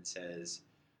pen and says,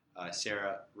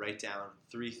 Sarah, write down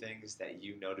 3 things that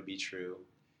you know to be true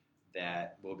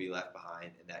that will be left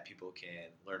behind and that people can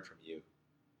learn from you.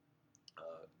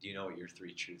 Do you know what your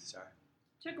 3 truths are?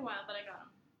 Took a while, but I got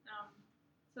them.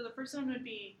 So the first one would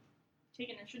be take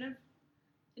initiative.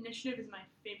 Initiative is my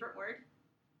favorite word.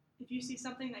 If you see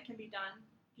something that can be done,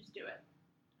 just do it.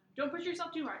 Don't push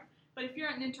yourself too hard. But if you're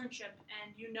at an internship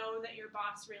and you know that your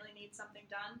boss really needs something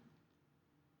done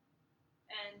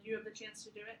and you have the chance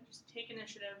to do it, just take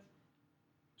initiative.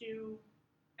 Do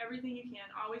everything you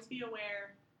can. Always be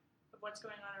aware of what's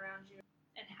going on around you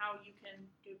and how you can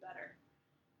do better.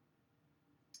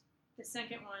 The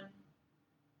second one,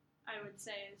 I would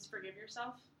say, is forgive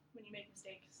yourself when you make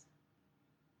mistakes.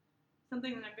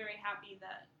 Something that I'm very happy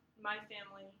that my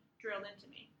family drilled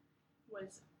into me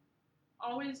was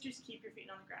always just keep your feet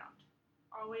on the ground.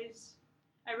 Always,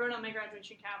 I wrote on my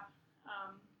graduation cap,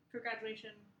 for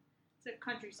graduation, it's a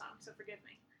country song, so forgive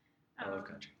me. I love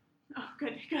country. Oh,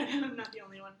 good. I'm not the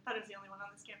only one. I thought I was the only one on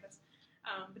this campus.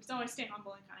 But it's always stay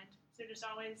humble and kind. So just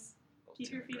always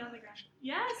keep your feet on the ground.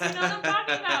 Yes, you know what I'm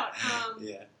talking about.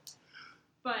 Yeah.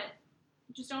 But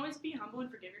just always be humble and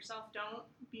forgive yourself. Don't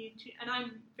be too, and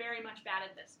I'm very much bad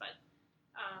at this, but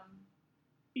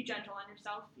Be gentle on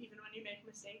yourself, even when you make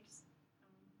mistakes.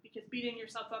 Because beating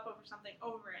yourself up over something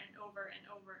over and over and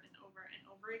over and over and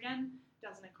over again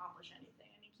doesn't accomplish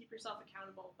anything. I mean, keep yourself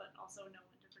accountable, but also know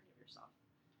when to forgive yourself.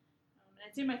 And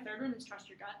I'd say my third one is trust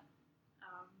your gut.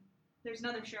 There's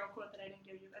another Cheryl quote that I didn't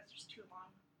give you. That's just too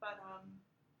long. But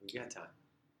we got time.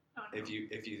 Oh, no. If you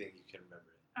think you can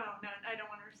remember it. Oh no, I don't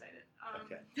want to recite it.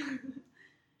 Okay.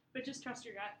 But just trust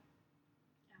your gut.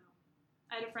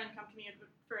 I had a friend come to me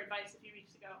for advice a few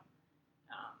weeks ago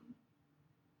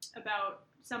about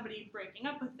somebody breaking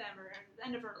up with them or the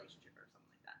end of a relationship or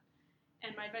something like that.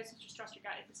 And my advice is just trust your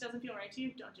gut. If this doesn't feel right to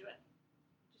you, don't do it.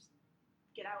 Just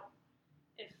get out.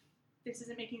 If this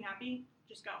isn't making you happy,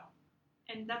 just go.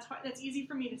 And that's hard, that's easy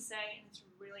for me to say, and it's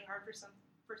really hard for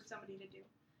somebody to do.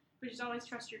 But just always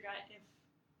trust your gut. If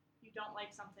you don't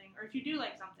like something, or if you do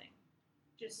like something,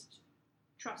 just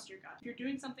trust your gut. If you're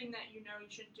doing something that you know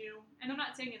you shouldn't do, and I'm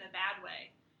not saying in a bad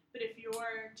way, but if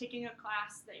you're taking a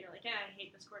class that you're like, I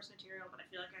hate this course material, but I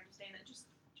feel like I have to stay in it, just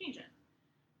change it.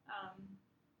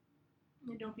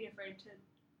 And don't be afraid to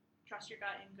trust your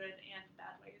gut in good and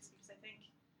bad ways, because I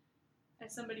think as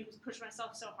somebody who's pushed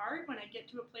myself so hard, when I get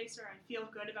to a place where I feel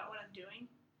good about what I'm doing,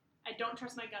 I don't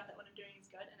trust my gut that what I'm doing is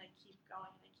good, and I keep going,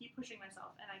 and I keep pushing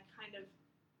myself, and I kind of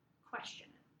question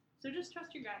it. So just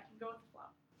trust your gut and go with the flow.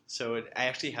 So I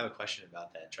actually have a question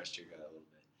about that, trust your gut a little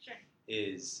bit. Sure.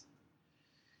 Is,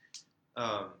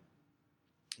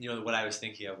 what I was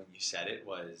thinking of when you said it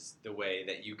was the way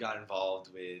that you got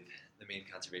involved with the Maine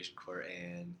Conservation Corps,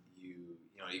 and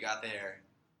you got there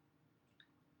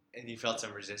and you felt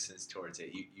some resistance towards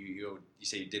it. You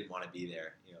say you didn't want to be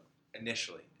there,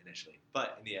 initially,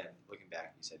 but in the end, looking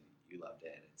back, you said you loved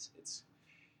it, and it's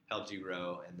helped you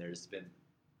grow, and there's been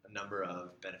a number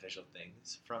of beneficial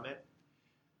things from it.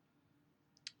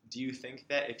 Do you think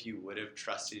that if you would have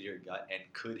trusted your gut and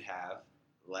could have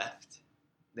left,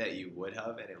 that you would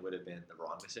have, and it would have been the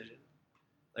wrong decision?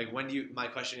 Like, my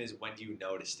question is, when do you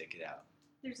know to stick it out?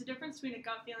 There's a difference between a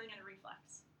gut feeling and a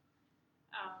reflex.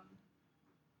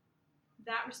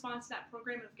 That response to that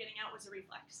program of getting out was a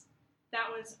reflex. That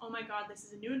was, oh my God, this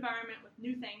is a new environment with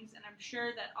new things, and I'm sure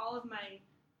that all of my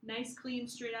nice, clean,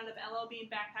 straight out of LLB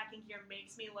and backpacking gear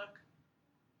makes me look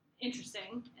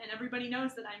interesting, and everybody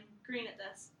knows that I'm green at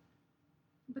this.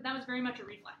 But that was very much a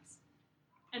reflex.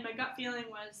 And my gut feeling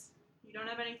was, you don't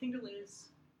have anything to lose,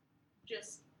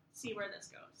 just see where this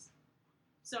goes.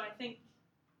 So I think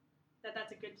that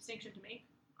that's a good distinction to make,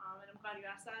 and I'm glad you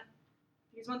asked that.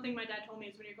 Because one thing my dad told me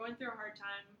is when you're going through a hard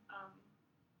time,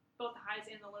 both the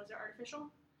highs and the lows are artificial.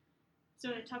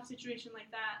 So in a tough situation like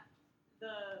that,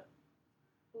 the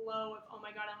low of, oh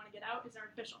my God, I want to get out is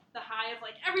artificial. The high of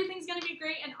like, everything's going to be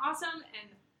great and awesome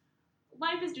and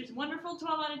life is just wonderful,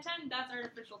 12 out of 10, that's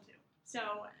artificial too.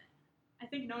 So I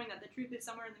think knowing that the truth is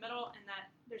somewhere in the middle and that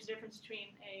there's a difference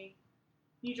between a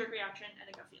knee-jerk reaction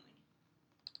and a gut feeling.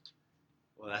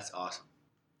 Well, that's awesome.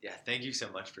 Yeah, thank you so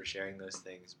much for sharing those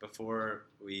things. Before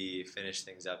we finish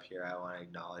things up here, I want to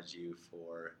acknowledge you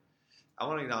for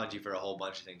a whole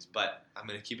bunch of things, but I'm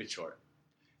going to keep it short.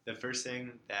 The first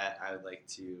thing that I would like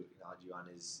to acknowledge you on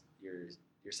is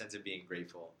your sense of being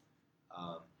grateful.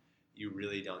 You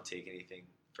really don't take anything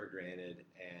for granted,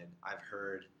 and I've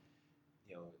heard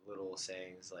little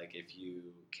sayings like, if you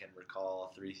can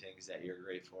recall 3 things that you're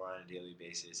grateful for on a daily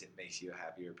basis, it makes you a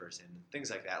happier person. Things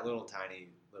like that, tiny,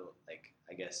 like,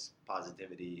 I guess,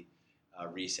 positivity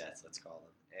resets, let's call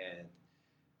them. And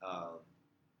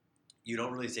you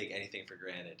don't really take anything for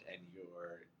granted, and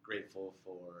you're grateful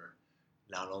for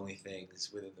not only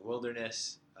things within the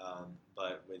wilderness,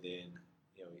 but within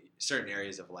certain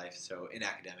areas of life. So in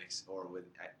academics or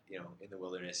in the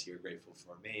wilderness, you're grateful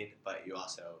for Maine, but you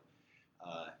also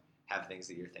have things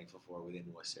that you're thankful for within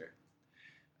Worcester.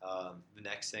 The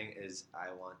next thing is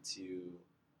I want to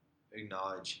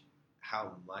acknowledge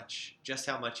how much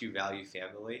you value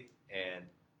family, and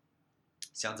it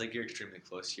sounds like you're extremely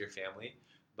close to your family,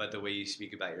 but the way you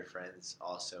speak about your friends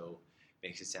also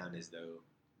makes it sound as though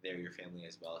they're your family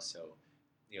as well. So,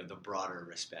 the broader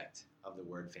respect of the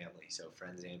word family, so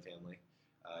friends and family,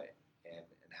 and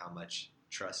how much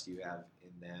trust you have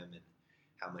in them, and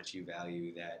how much you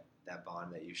value that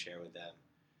bond that you share with them.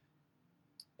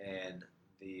 And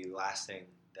the last thing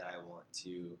that I want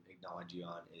to acknowledge you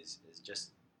on is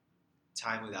just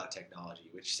time without technology,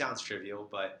 which sounds trivial,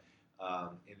 but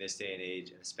in this day and age,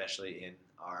 and especially in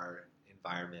our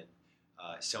environment,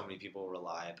 so many people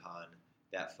rely upon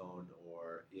that phone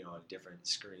or a different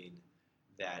screen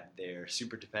that they're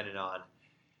super dependent on.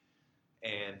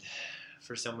 And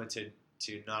for someone to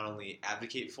not only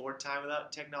advocate for time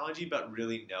without technology, but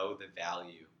really know the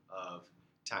value of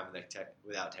time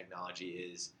without technology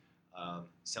is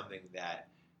something that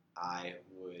I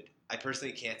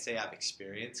personally can't say I've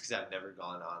experienced because I've never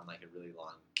gone on like a really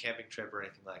long camping trip or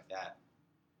anything like that.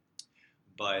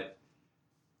 But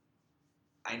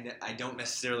I don't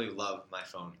necessarily love my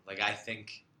phone. Like, I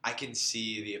think I can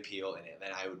see the appeal in it,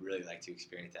 and I would really like to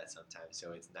experience that sometime.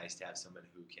 So it's nice to have someone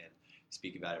who can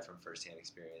speak about it from firsthand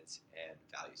experience and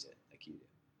values it like you do.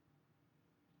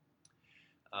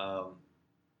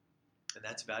 And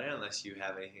that's about it, unless you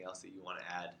have anything else that you want to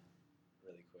add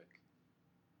really quick.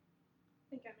 I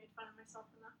think I made fun of myself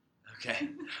enough. Okay.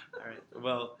 All right.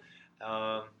 Well,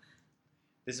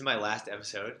 this is my last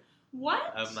episode.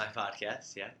 What? Of my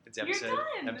podcast. Yeah. It's You're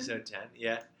done. episode 10.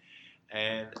 Yeah.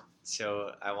 And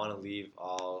so I want to leave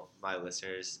all my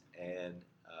listeners and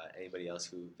anybody else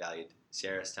who valued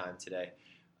Sarah's time today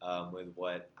with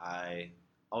what I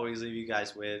always leave you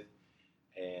guys with.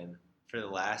 And for the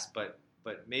last, but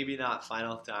maybe not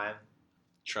final time,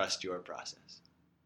 trust your process.